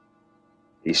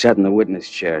 He sat in the witness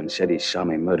chair and said he saw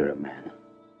me murder a man.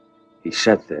 He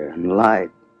sat there and lied,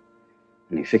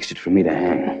 and he fixed it for me to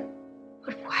hang.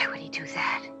 But why would he do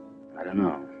that? I don't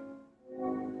know.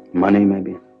 Money,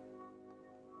 maybe?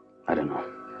 I don't know.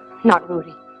 Not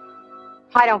Rudy.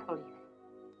 I don't believe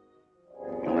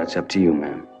it. Well, that's up to you,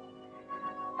 ma'am.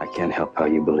 I can't help how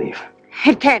you believe.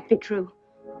 It can't be true.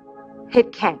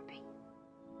 It can't be.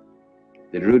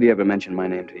 Did Rudy ever mention my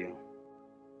name to you?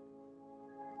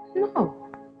 No.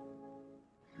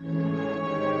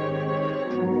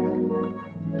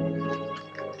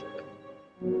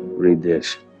 Read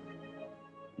this.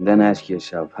 And then ask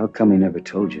yourself, how come he never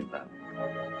told you about it?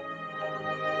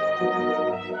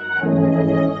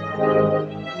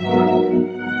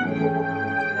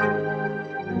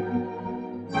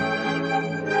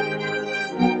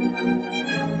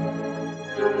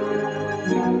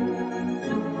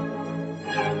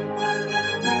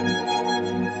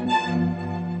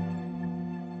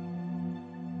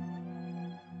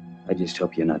 I just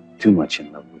hope you're not too much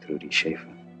in love with Rudy Schaefer.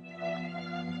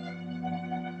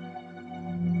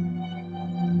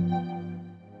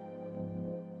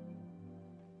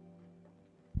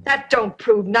 That don't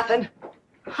prove nothing.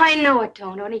 I know it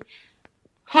don't,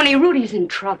 only Rudy's in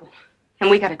trouble, and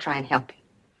we gotta try and help him.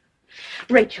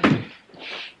 Rachel,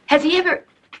 has he ever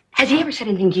said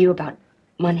anything to you about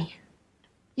money?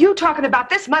 You talking about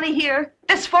this money here?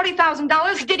 This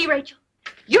 $40,000? Did he, Rachel?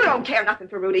 You don't care nothing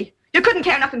for Rudy. You couldn't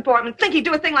care nothing for him and think he'd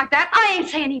do a thing like that. I ain't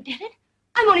saying he did it.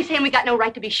 I'm only saying we got no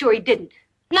right to be sure he didn't.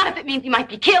 Not if it means he might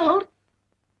be killed.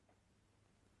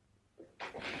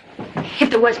 If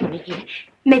there was money here,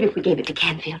 maybe if we gave it to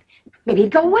Canfield, maybe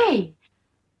he'd go away.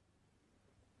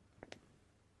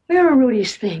 Where are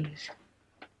Rudy's things?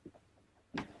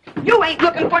 You ain't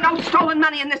looking for no stolen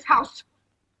money in this house.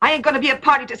 I ain't gonna be a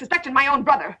party to suspecting my own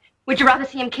brother. Would you rather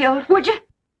see him killed? Would you?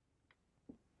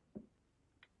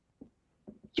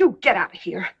 You get out of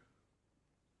here.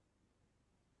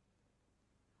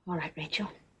 All right, Rachel.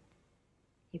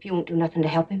 If you won't do nothing to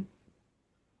help him,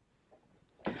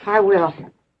 I will.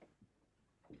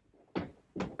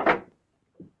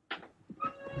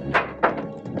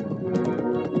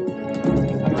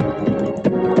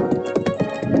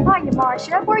 Hiya,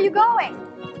 Marcia. Where are you going?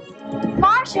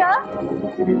 Marcia?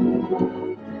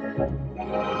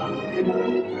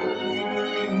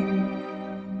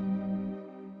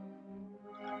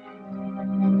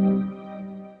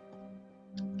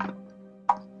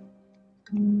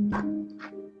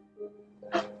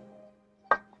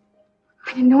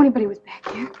 I didn't know anybody was back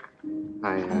here.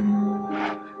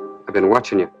 I've been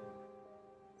watching you.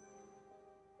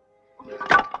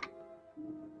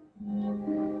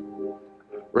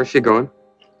 Where's she going?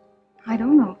 I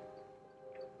don't know.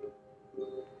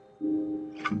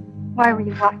 Why were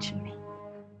you watching me?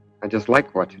 I just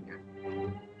like watching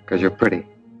you. Because you're pretty.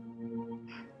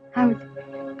 I was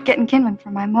getting kindling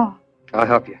for my ma. I'll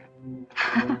help you.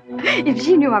 If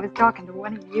she knew I was talking to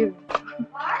one of you.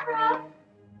 Barbara?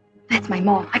 That's my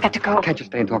ma. I got to go. Can't you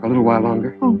stay and talk a little while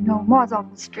longer? Oh, no. Ma's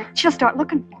awful strict. She'll start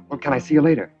looking for me. Well, can I see you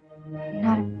later?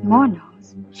 Not if Ma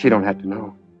knows. She don't have to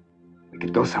know. We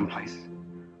could go someplace.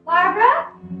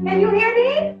 Barbara? Can you hear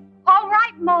me? All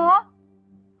right, Ma.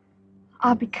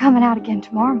 I'll be coming out again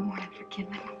tomorrow morning for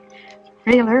kindling.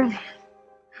 Real early.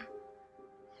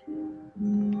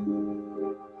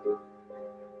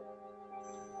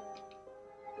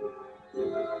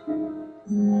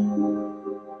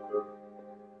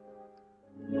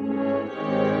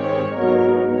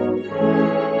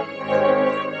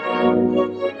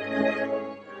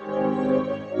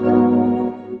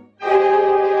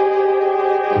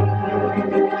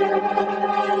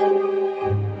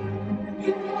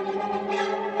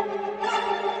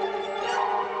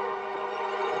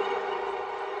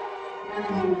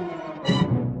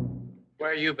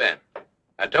 Where you been?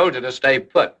 I told you to stay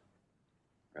put.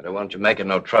 I don't want you making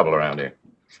no trouble around here.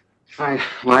 I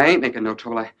ain't making no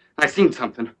trouble. I seen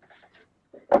something.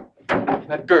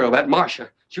 That girl, that Marcia,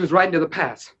 she was riding to the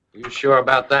pass. You sure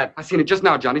about that? I seen it just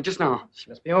now, Johnny, just now. She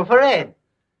must be on parade.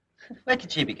 Where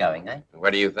could she be going, eh?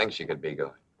 Where do you think she could be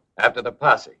going? After the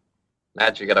posse.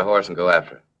 Matt, you get a horse and go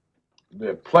after her. It'd be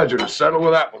a pleasure to settle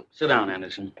with that one. Sit down,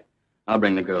 Anderson. I'll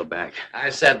bring the girl back. I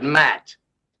said Matt.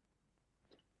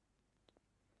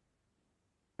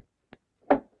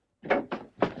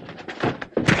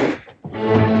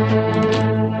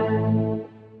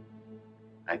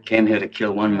 I came here to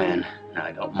kill one man. Now,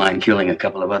 I don't mind killing a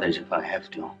couple of others if I have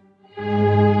to.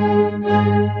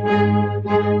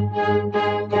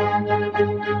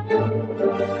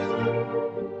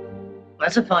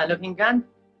 That's a fine-looking gun.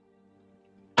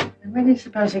 Where do you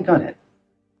suppose he got it?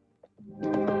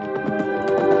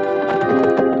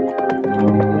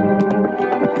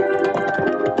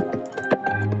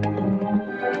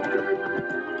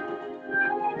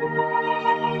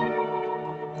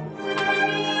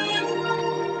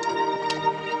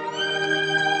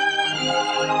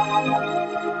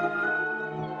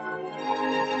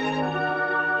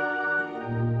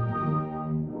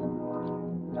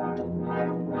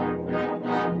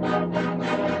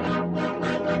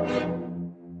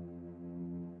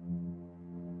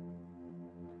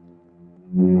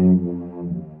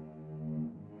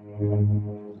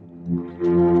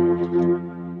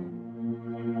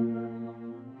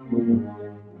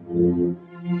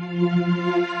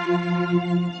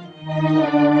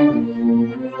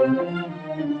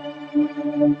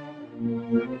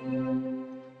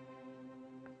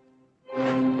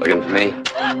 Looking for me?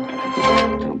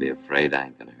 Don't be afraid, I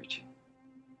ain't gonna hurt you.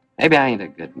 Maybe I ain't a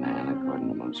good man, according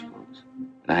to most folks.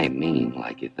 But I ain't mean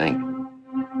like you think.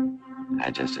 I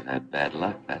just have had bad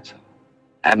luck, that's all.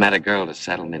 I haven't had a girl to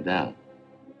settle me down.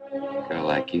 A girl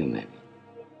like you, maybe.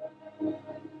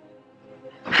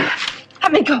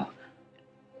 Let me go.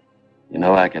 You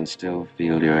know, I can still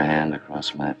feel your hand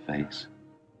across my face.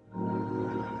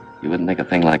 You wouldn't think a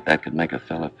thing like that could make a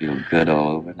fella feel good all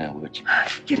over, now would you?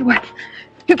 Get away.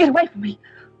 You get away from me.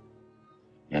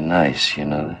 You're nice, you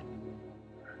know that?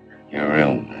 You're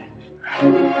real nice.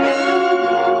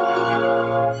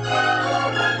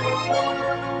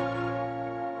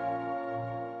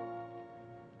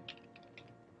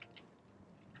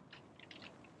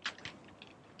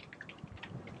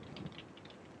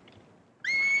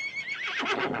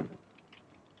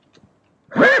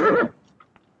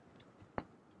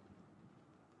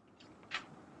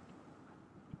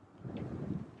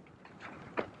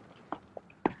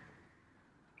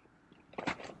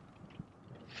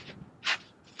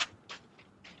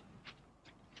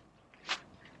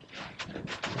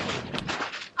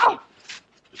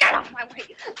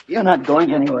 You're not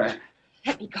going anywhere.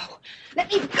 Let me go. Let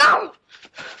me go.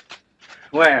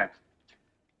 Where?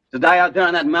 To die out there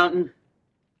on that mountain?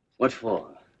 What for?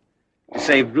 To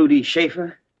save Rudy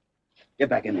Schaefer? Get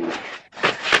back in there.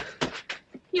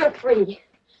 You're free.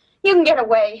 You can get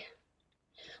away.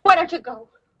 Why don't you go?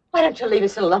 Why don't you leave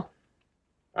us alone?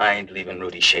 I ain't leaving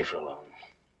Rudy Schaefer alone.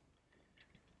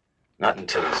 Not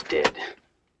until he's dead.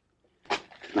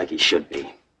 Like he should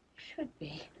be. Should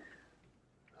be.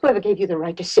 Whoever gave you the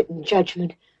right to sit in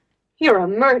judgment? You're a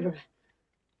murderer.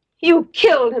 You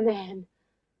killed a man.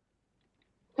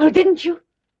 Well, didn't you?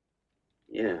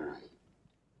 Yeah.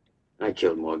 I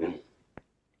killed Morgan.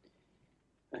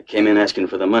 I came in asking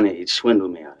for the money he'd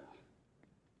swindled me out of.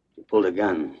 He pulled a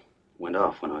gun, went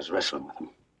off when I was wrestling with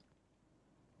him.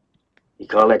 You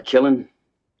call that killing?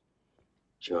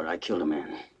 Sure, I killed a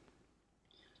man.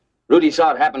 Rudy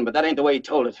saw it happen, but that ain't the way he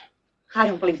told it. I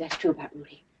don't believe that's true about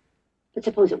Rudy. But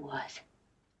suppose it was.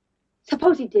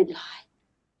 Suppose he did lie.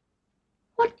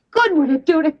 What good would it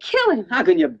do to kill him? How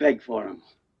can you beg for him?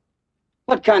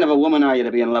 What kind of a woman are you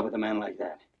to be in love with a man like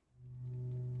that?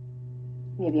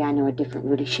 Maybe I know a different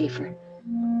Rudy Schaefer.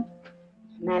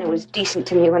 A man who was decent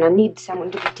to me when I needed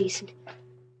someone to be decent.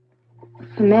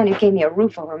 A man who gave me a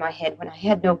roof over my head when I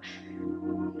had no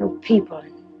people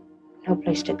and no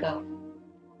place to go.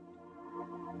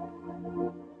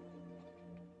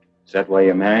 Is that why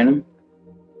you're marrying him?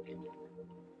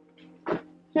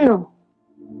 No.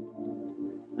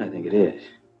 I think it is.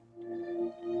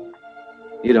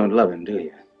 You don't love him, do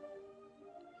you?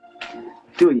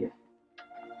 Do you?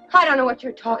 I don't know what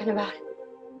you're talking about.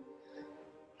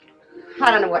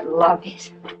 I don't know what love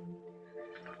is.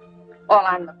 All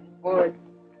I'm looking for is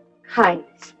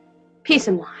kindness, peace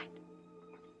of mind.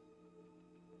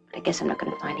 But I guess I'm not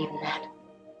going to find even that.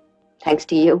 Thanks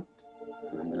to you.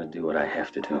 I'm going to do what I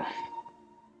have to do.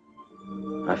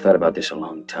 I've thought about this a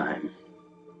long time.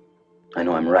 I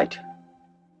know I'm right.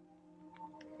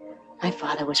 My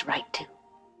father was right, too.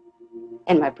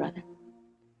 And my brother.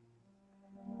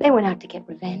 They went out to get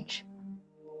revenge.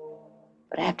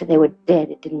 But after they were dead,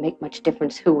 it didn't make much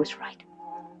difference who was right.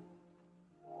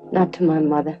 Not to my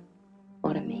mother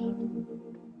or to me.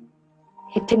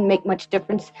 It didn't make much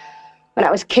difference when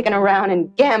I was kicking around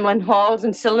in gambling halls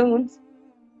and saloons.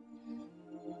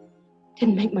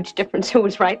 Didn't make much difference who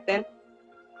was right then.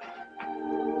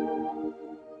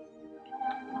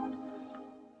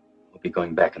 We'll be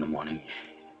going back in the morning.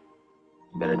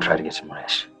 You better try to get some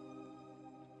rest.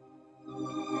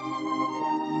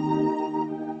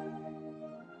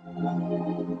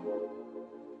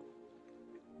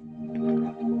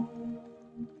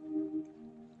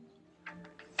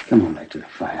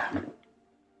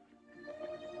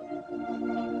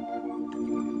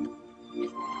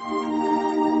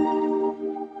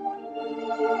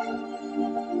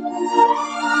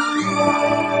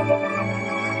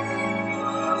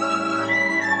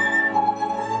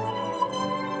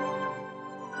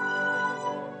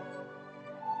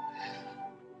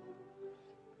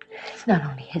 It's not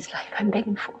only his life I'm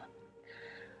begging for.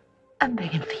 I'm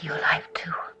begging for your life,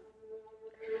 too.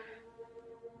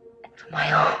 And for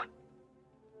my own.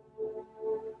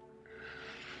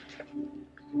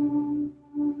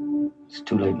 It's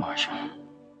too late, Marshal.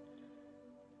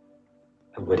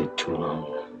 I've waited too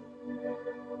long.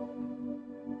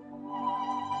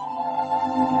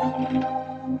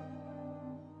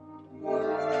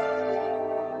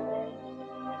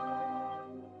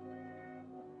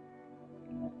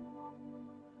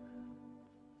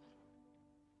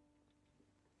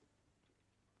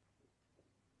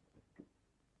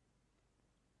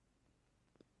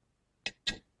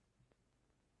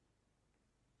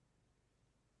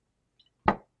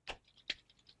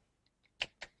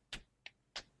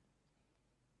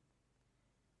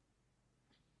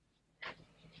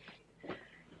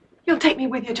 You'll take me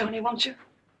with you, Johnny, won't you?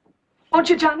 Won't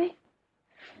you, Johnny?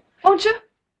 Won't you?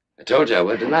 I told you I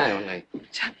would, didn't I? Only.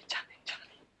 Johnny.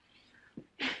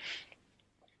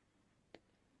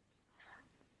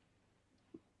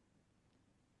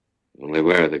 Only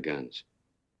where are the guns?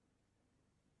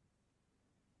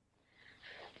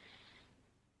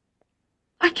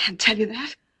 I can't tell you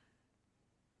that.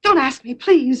 Don't ask me,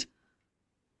 please.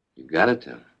 You gotta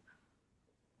tell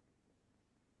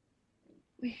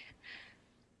me.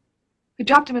 We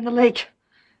dropped him in the lake.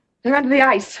 They're under the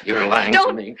ice. You're lying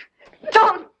to me.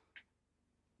 Don't!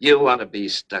 You want to be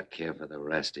stuck here for the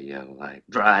rest of your life,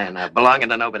 dry and not belonging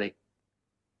to nobody.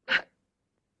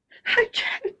 I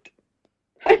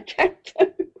can't tell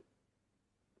you.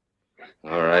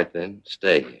 All right, then.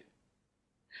 Stay here.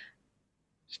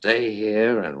 Stay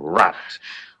here and rot.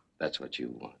 That's what you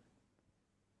want.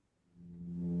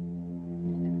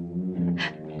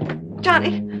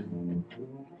 Johnny.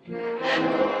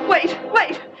 Wait.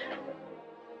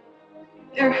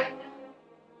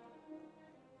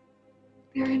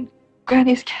 They're in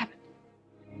Granny's cabin.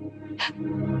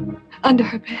 Under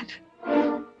her bed.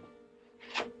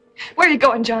 Where are you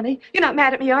going, Johnny? You're not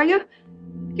mad at me, are you?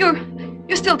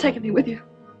 You're still taking me with you.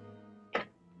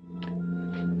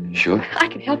 Sure? I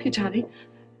can help you, Johnny.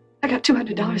 I got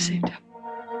 $200 saved up.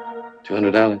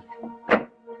 $200?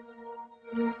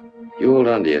 You hold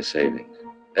on to your savings.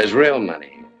 There's real money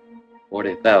here.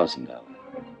 $40,000.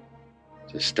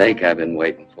 It's a stake I've been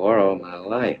waiting for all my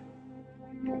life.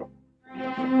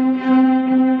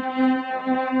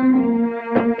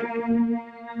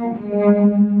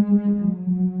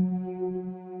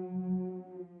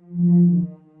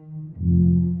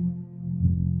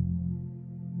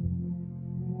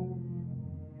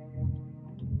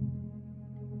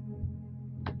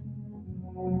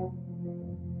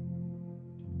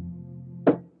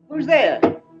 Who's there?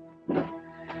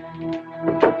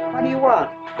 What do you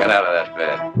want? Get out of that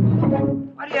bed.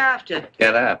 What are you after?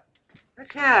 Get up. I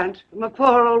can't. I'm a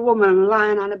poor old woman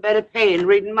lying on a bed of pain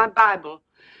reading my Bible.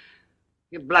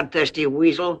 You bloodthirsty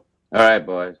weasel. All right,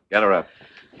 boys. Get her up.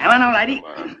 Come on, old lady.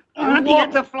 I'm going to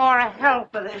get the floor of hell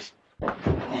for this.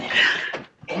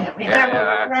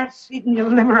 Yeah. Rats eating your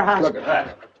liver out. Look at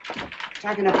that.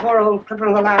 Attacking a poor old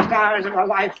cripple the last hours of her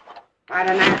life. If I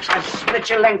had an axe, I'd split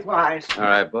you lengthwise. All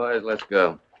right, boys. Let's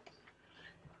go.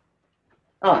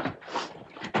 Oh.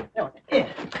 Here.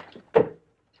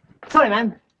 Sorry,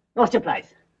 ma'am. Lost your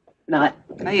place. No.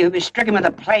 May you be stricken with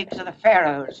the plagues of the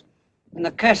pharaohs and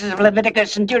the curses of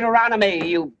Leviticus and Deuteronomy,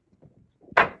 you...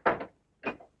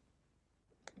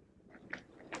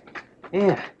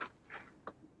 Here.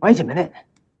 Wait a minute.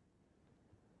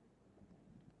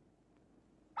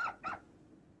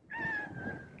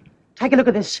 Take a look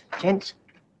at this, gents.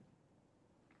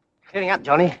 Clearing up,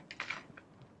 Johnny.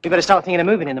 We better start thinking of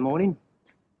moving in the morning.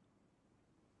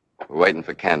 We're waiting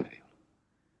for Canfield.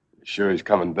 You sure he's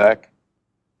coming back?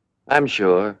 I'm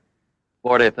sure.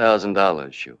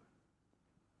 $40,000, sure.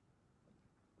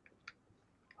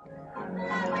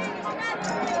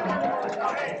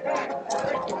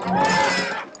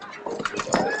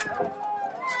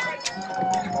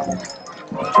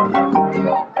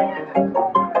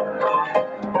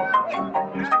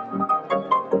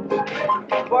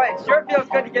 Boy, it sure feels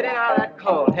good to get in out of that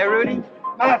cold. Hey, Rudy?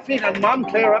 My feet are numb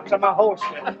clear up to my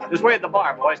holster. Just wait at the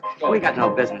bar, boys. We got no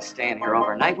business staying here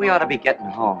overnight. We ought to be getting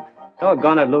home.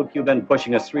 Doggone it, Luke. You've been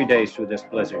pushing us 3 days through this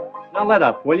blizzard. Now let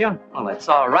up, will you? Well, it's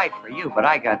all right for you, but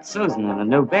I got Susan and a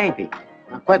new baby.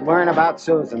 Now quit worrying about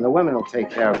Susan. The women will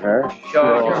take care of her.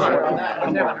 Sure.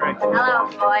 Hello,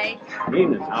 boy.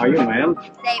 Evening. How are you, ma'am?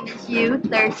 Same as you,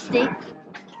 thirsty.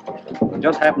 It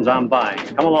just happens I'm buying.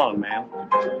 Come along, ma'am.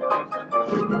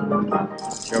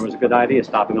 Sure was a good idea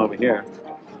stopping over here.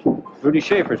 Rudy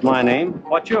Schaefer's my name.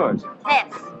 What's yours?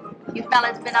 Tess, you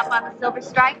fellas been up on the Silver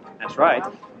Strike? That's right.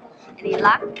 Any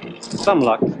luck? Some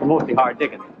luck, but mostly hard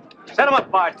digging. Set them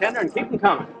up, bartender, and keep them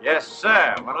coming. Yes,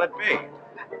 sir. What'll it be?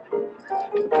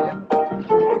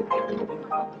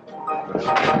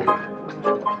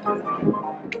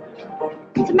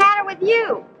 What's the matter with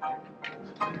you?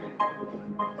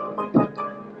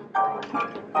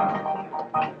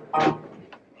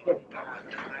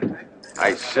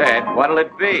 I said, what'll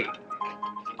it be?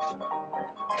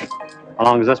 How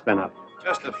long has this been up?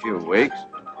 Just a few weeks.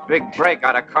 Big break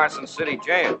out of Carson City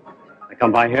Jail. They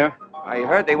come by here? I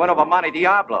heard they went over Monte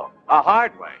Diablo. A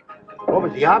hard way. Over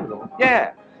Diablo?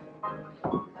 Yeah.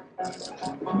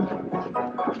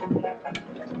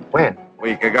 When?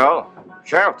 Week ago.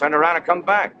 Sheriff turned around and come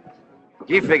back.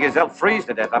 He figures they'll freeze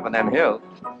to death up in them hills.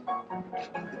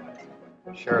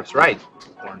 Sheriff's right.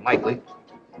 More than likely.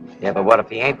 Yeah, but what if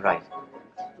he ain't right?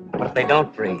 What if they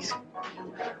don't freeze?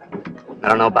 I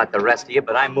don't know about the rest of you,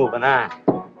 but I'm moving on.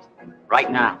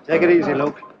 Right now. Take it easy,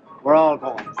 Luke. We're all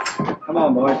going. Come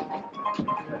on, boys.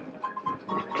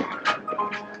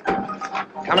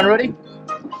 Coming ready?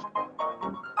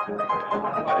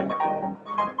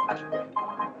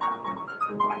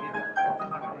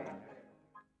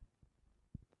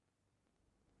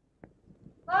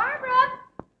 Barbara?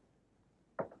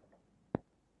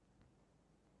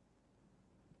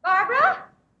 Barbara?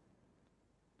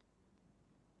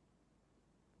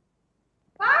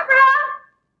 Barbara?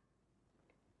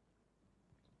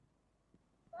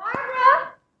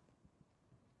 Barbara?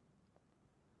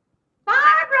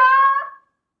 Barbara?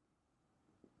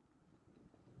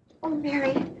 Oh,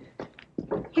 Mary.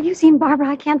 Have you seen Barbara?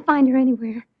 I can't find her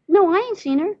anywhere. No, I ain't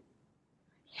seen her.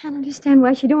 Can't understand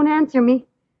why she don't answer me.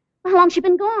 How long she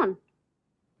been gone?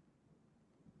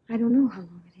 I don't know how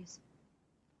long it is.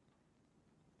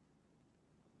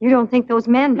 You don't think those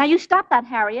men... Now, you stop that,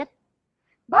 Harriet.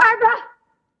 Barbara!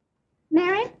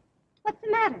 Mary, what's the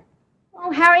matter?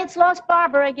 Oh, Harriet's lost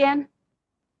Barbara again.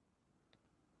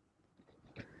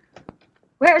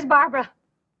 Where's Barbara?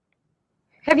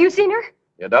 Have you seen her?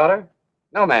 Your daughter?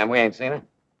 No, ma'am, we ain't seen her.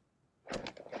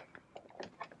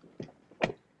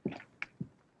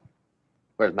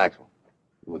 Where's Maxwell?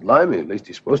 With Limey, at least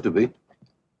he's supposed to be.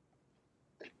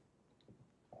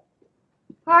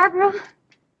 Barbara?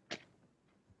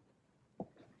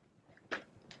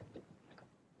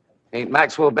 Ain't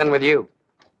Maxwell been with you?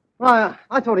 Well,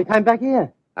 I thought he came back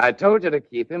here. I told you to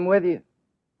keep him with you.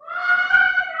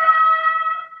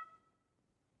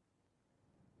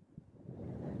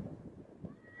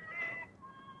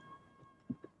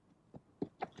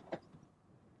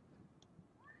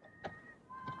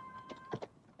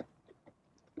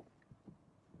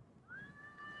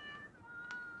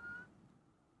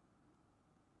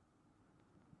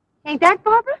 Ain't that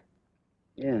Barbara?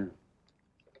 Yeah.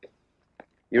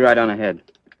 You're right on ahead.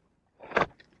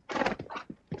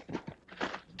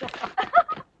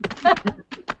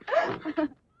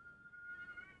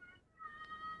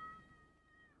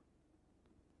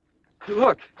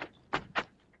 Look.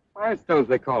 Firestones,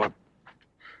 they call them.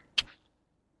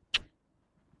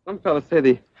 Some fellas say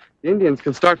the Indians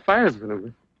can start fires with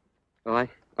them. Well,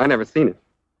 I never seen it.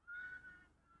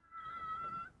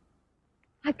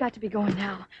 I've got to be going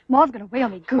now. Ma's gonna whale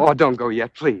me good. Oh, don't go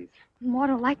yet, please. Ma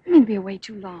don't like me to be away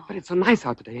too long. But it's so nice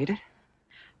out today, ain't it?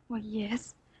 Well,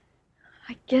 yes.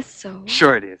 I guess so.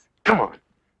 Sure it is. Come on.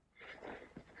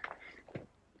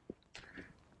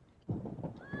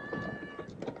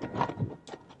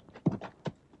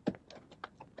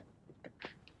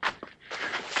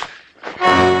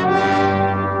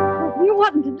 You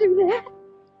wanting to do that?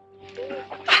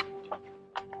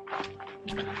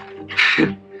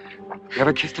 You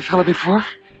ever kissed a fella before?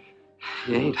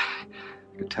 You ain't. I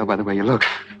can tell by the way you look.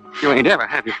 You ain't ever,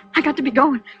 have you? I got to be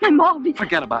going. My ma will be...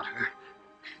 Forget about her.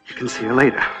 You can see her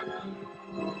later.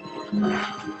 Leave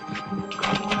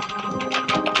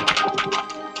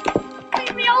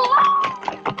me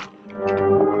alone!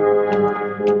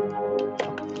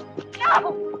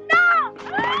 No! No!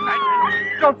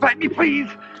 Don't fight me, please.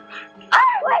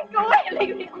 Wait, go away,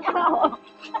 leave me alone!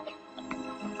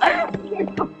 I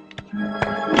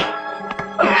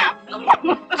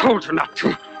told you not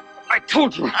to. I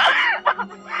told you.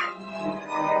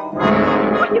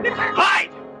 Hide!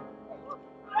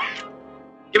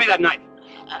 Give me that knife.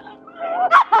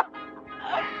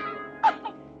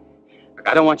 Look,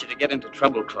 I don't want you to get into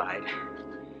trouble, Clyde.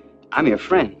 I'm your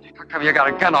friend. How come you got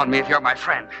a gun on me if you're my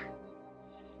friend?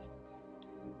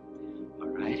 All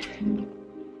right.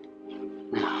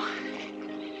 Now.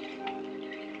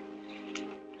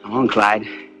 Come on, Clyde.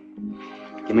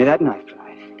 Give me that knife, Clyde.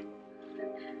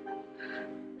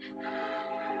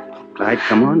 Clyde,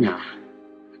 come on now.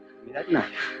 Give me that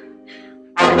knife.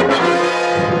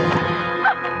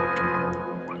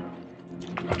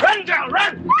 Run, Del,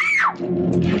 run!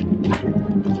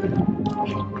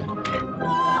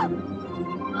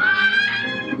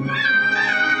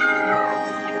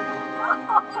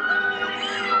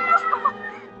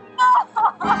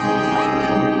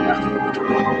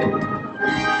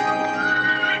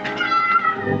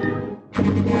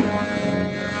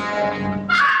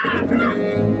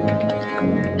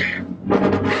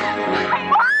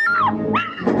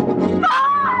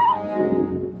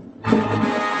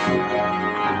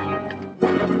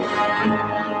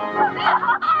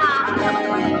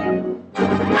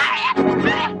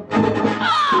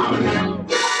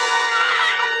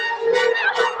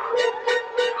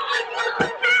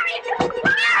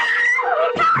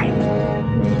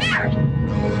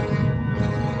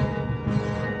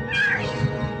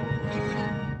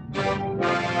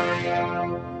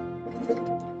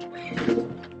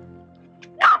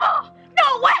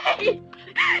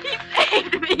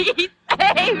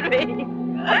 me.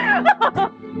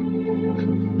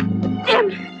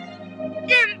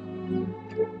 Jim!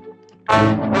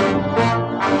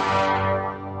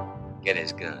 Get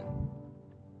his gun.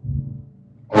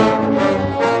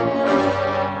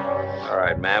 All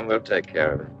right, ma'am, we'll take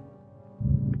care of it.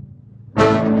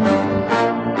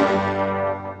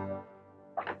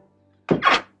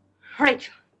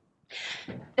 Rachel,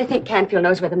 they think Canfield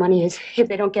knows where the money is. If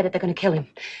they don't get it, they're going to kill him.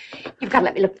 You've got to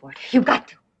let me look for it. You've got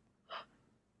to.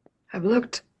 I've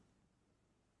looked.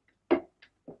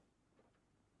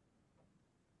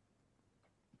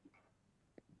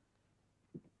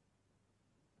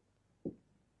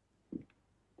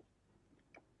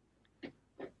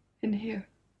 In here.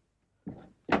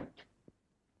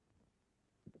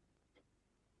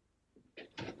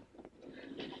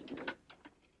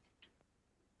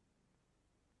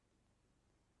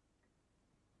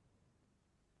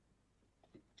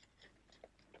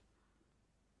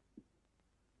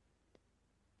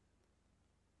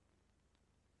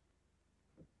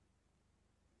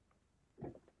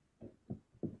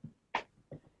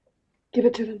 Give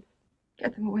it to them.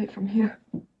 Get them away from here.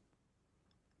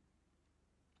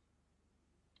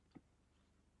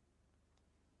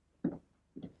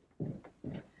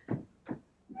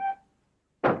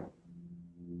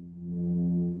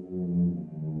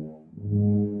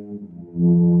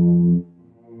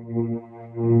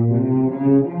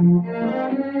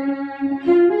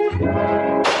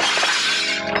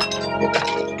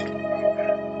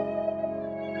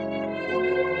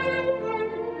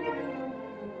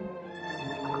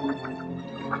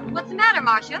 What's the matter,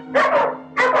 Marcia?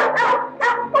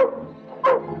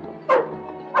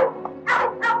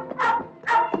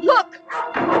 Look!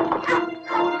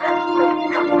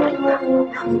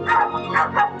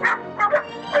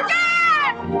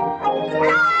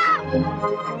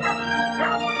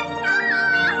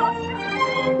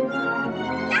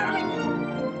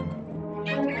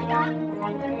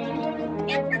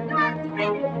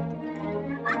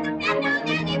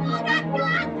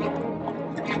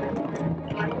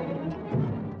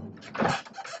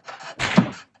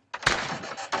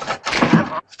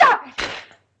 Stop it!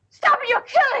 Stop it! You'll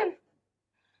kill him!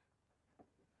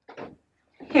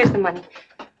 Here's the money.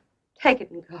 Take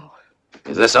it and go.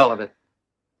 Is this all of it?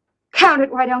 Count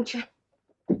it, why don't you?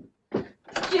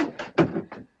 Jim.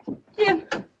 Jim.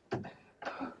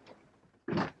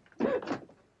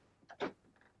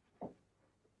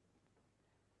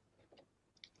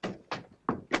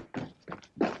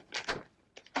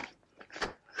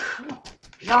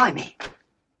 Blimey.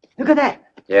 Look at that.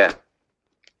 Yeah.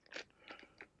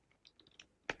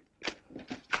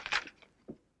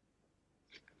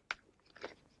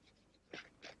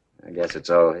 I guess it's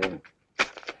all here.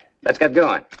 Let's get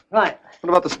going. Right. What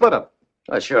about the split up?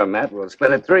 Oh, sure, Matt. We'll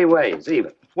split it 3 ways,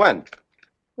 even. When?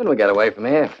 When we get away from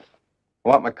here. I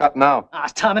want my cut now. Ah,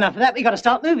 it's time enough for that. We got to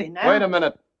start moving now. Wait a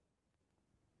minute.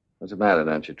 What's the matter?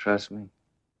 Don't you trust me?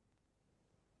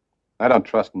 I don't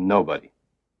trust nobody.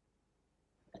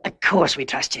 Of course we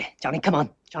trust you. Johnny, come on.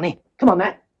 Johnny, come on,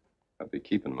 Matt. I'll be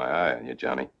keeping my eye on you,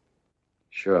 Johnny.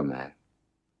 Sure, Matt.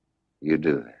 You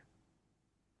do that.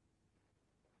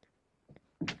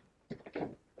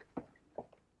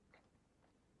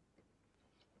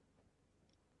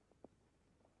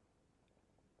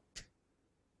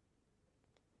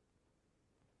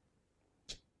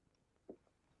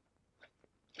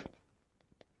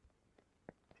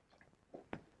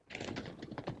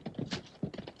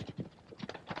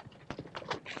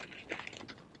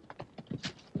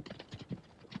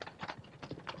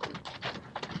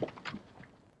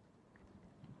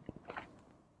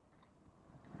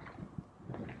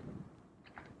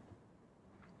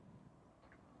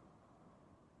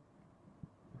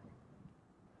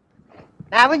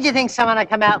 Now, when do you think someone will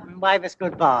come out and wave us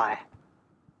goodbye?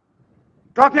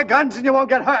 Drop your guns and you won't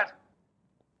get hurt.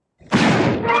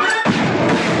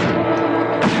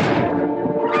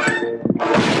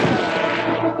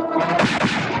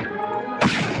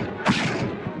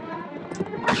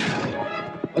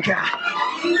 Okay.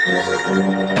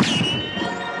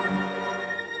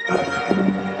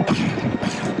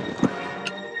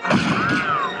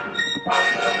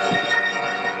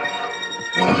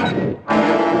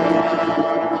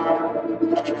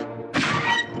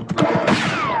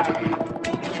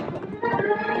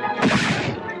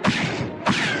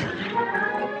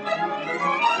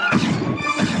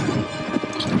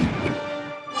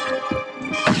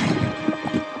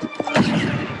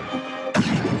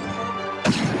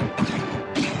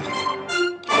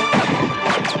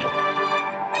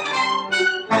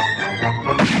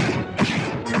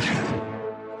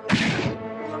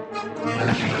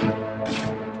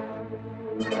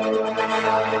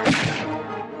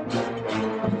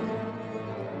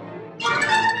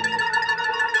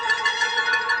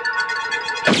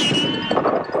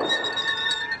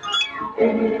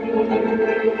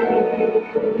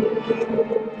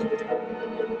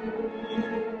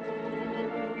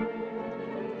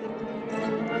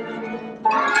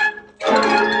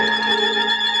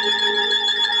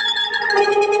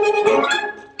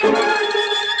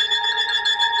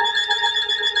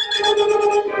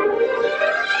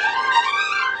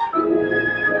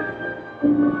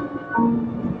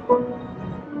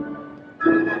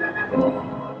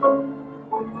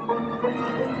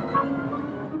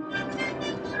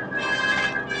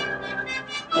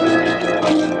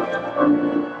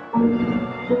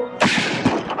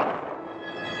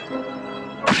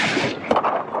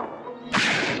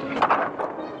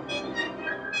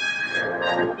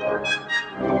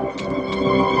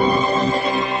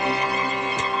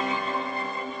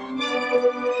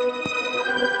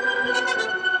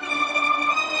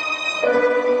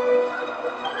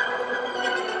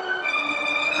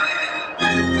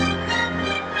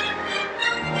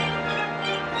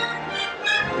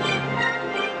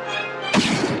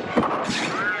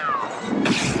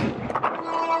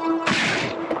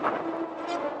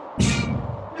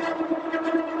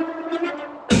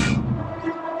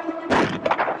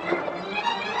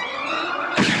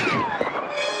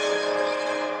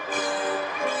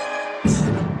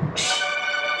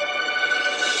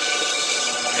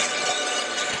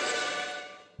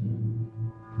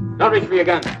 reach for your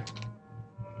gun.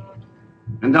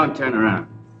 And don't turn around.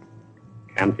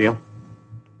 Canfield?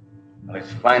 Well,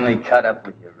 it's finally caught up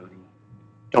with you, Rudy.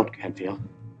 Don't, Canfield.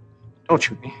 Don't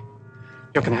shoot me.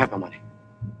 You can have the money.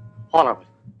 All of it.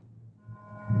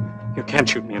 You can't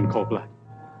shoot me in cold blood.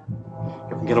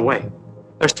 You can get away.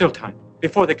 There's still time.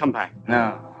 Before they come back.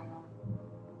 No.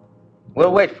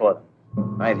 We'll wait for them.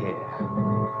 Right here.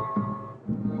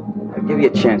 I'll give you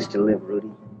a chance to live, Rudy.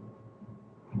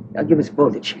 I'll give us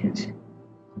both a chance.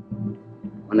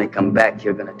 When they come back,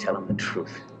 you're gonna tell them the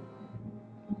truth.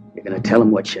 You're gonna tell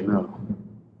them what you know.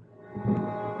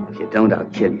 If you don't, I'll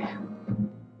kill you.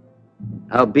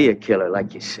 I'll be a killer,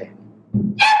 like you said.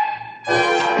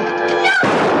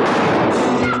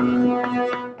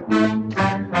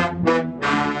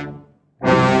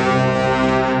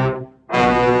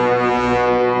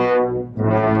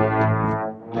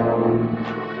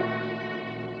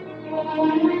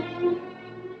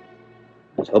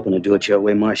 I was hoping to do it your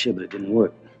way, Marcia, but it didn't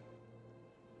work.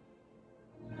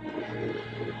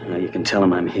 Now you can tell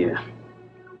them I'm here.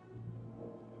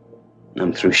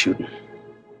 I'm through shooting.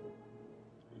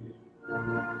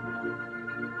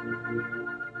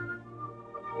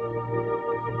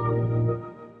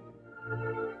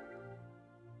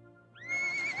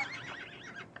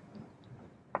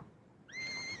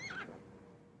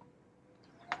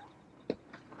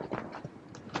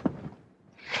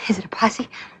 Is it a posse?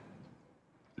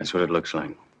 That's what it looks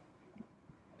like.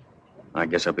 I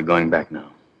guess I'll be going back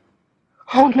now.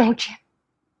 Oh, no, Jim.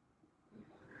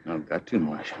 I've got to,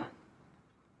 Marcia.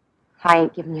 I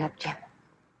ain't giving you up, Jim.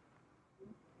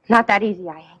 Not that easy,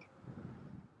 I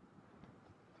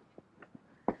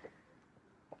ain't.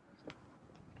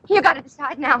 You gotta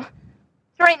decide now.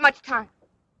 There ain't much time.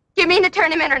 Do you mean to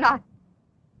turn him in or not?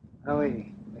 Oh,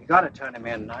 we gotta turn him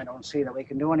in. I don't see that we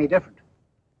can do any different.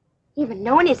 Even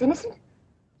knowing he's innocent?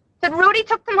 That Rudy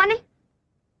took the money?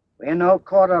 We're in no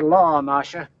court of law,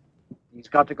 Marcia. He's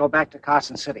got to go back to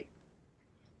Carson City.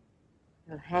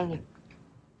 They'll hang him.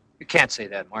 You can't say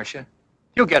that, Marcia.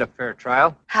 You'll get a fair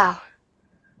trial. How?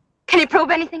 Can he prove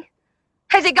anything?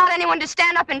 Has he got anyone to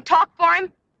stand up and talk for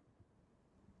him?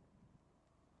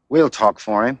 We'll talk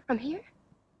for him. From here?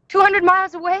 200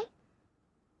 miles away?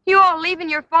 You all leaving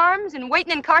your farms and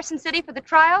waiting in Carson City for the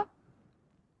trial?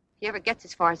 If he ever gets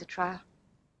as far as a trial.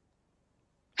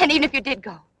 And even if you did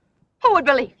go, who would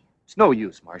believe you? It's no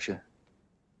use, Marcia.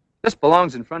 This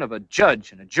belongs in front of a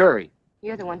judge and a jury.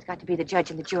 You're the ones got to be the judge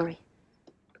and the jury.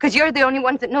 Because you're the only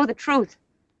ones that know the truth.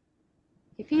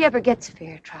 If he ever gets a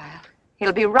fair trial,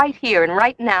 it'll be right here and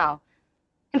right now.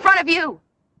 In front of you.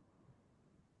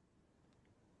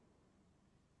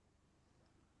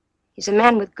 He's a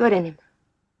man with good in him.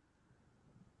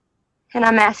 And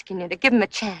I'm asking you to give him a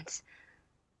chance.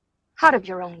 Out of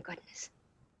your own goodness.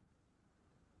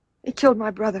 He killed my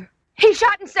brother. He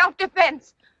shot in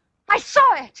self-defense. I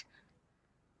saw it.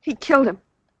 He killed him.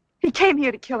 He came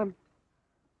here to kill him.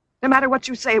 No matter what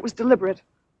you say, it was deliberate.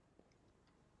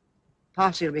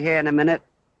 Posse will be here in a minute.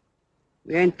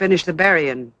 We ain't finished the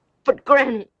burying. But,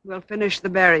 Granny... We'll finish the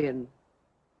burying.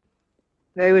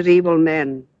 They was evil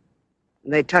men.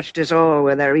 And they touched us all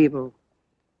with their evil.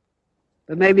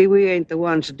 But maybe we ain't the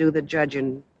ones to do the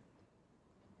judging.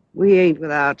 We ain't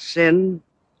without sin.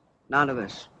 None of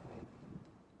us.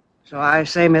 So I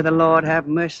say, may the Lord have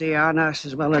mercy on us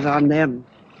as well as on them.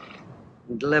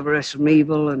 And deliver us from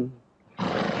evil and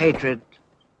hatred.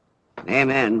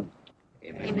 Amen.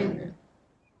 Amen.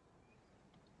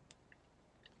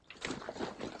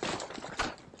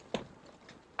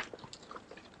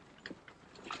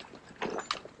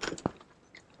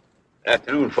 Good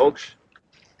afternoon, folks.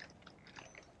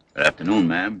 Good afternoon,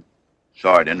 ma'am.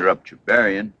 Sorry to interrupt your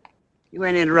burying. You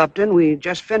ain't interrupting. We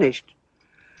just finished.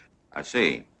 I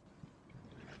see.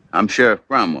 I'm Sheriff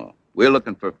Cromwell. We're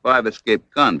looking for 5 escaped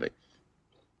convicts.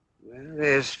 Well,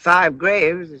 there's 5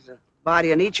 graves. There's a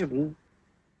body in each of them.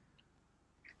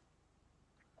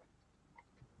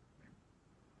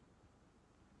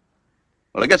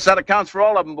 Well, I guess that accounts for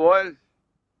all of them, boys.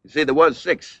 You see, there was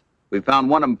 6. We found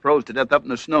one of them froze to death up in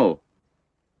the snow.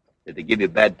 Did they give you a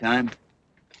bad time?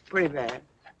 Pretty bad.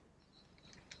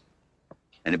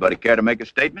 Anybody care to make a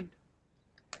statement?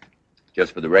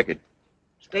 Just for the record.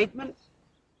 Statement?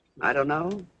 I don't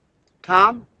know.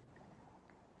 Tom?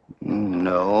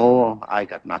 No, I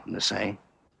got nothing to say.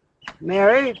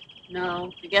 Mary?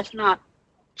 No, I guess not.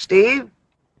 Steve?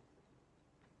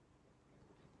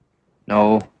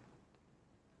 No.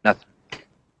 Nothing.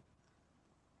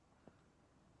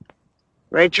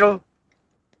 Rachel?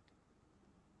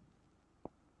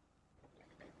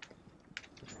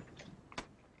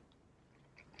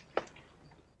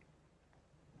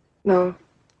 No.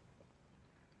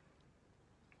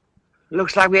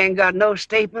 Looks like we ain't got no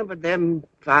statement but them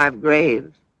 5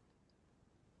 graves.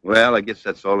 Well, I guess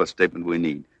that's all the statement we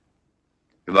need.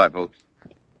 Goodbye, folks.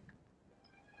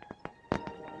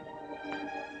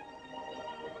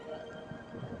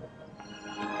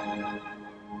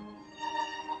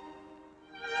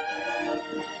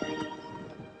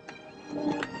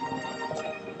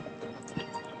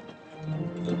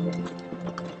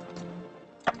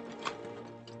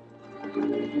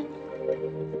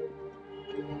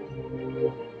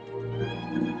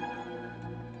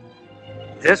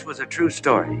 This was a true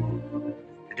story.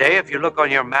 Today, if you look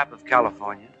on your map of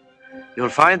California, you'll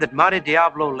find that Monte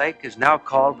Diablo Lake is now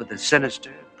called with the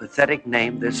sinister, pathetic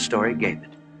name this story gave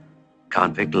it,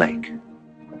 Convict Lake.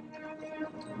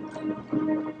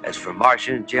 As for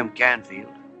Marcia and Jim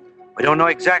Canfield, we don't know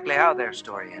exactly how their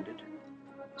story ended.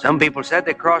 Some people said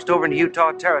they crossed over into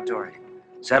Utah territory,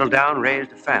 settled down,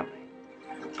 raised a family.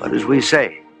 But as we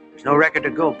say, there's no record to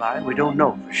go by, and we don't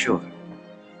know for sure.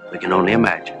 We can only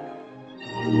imagine.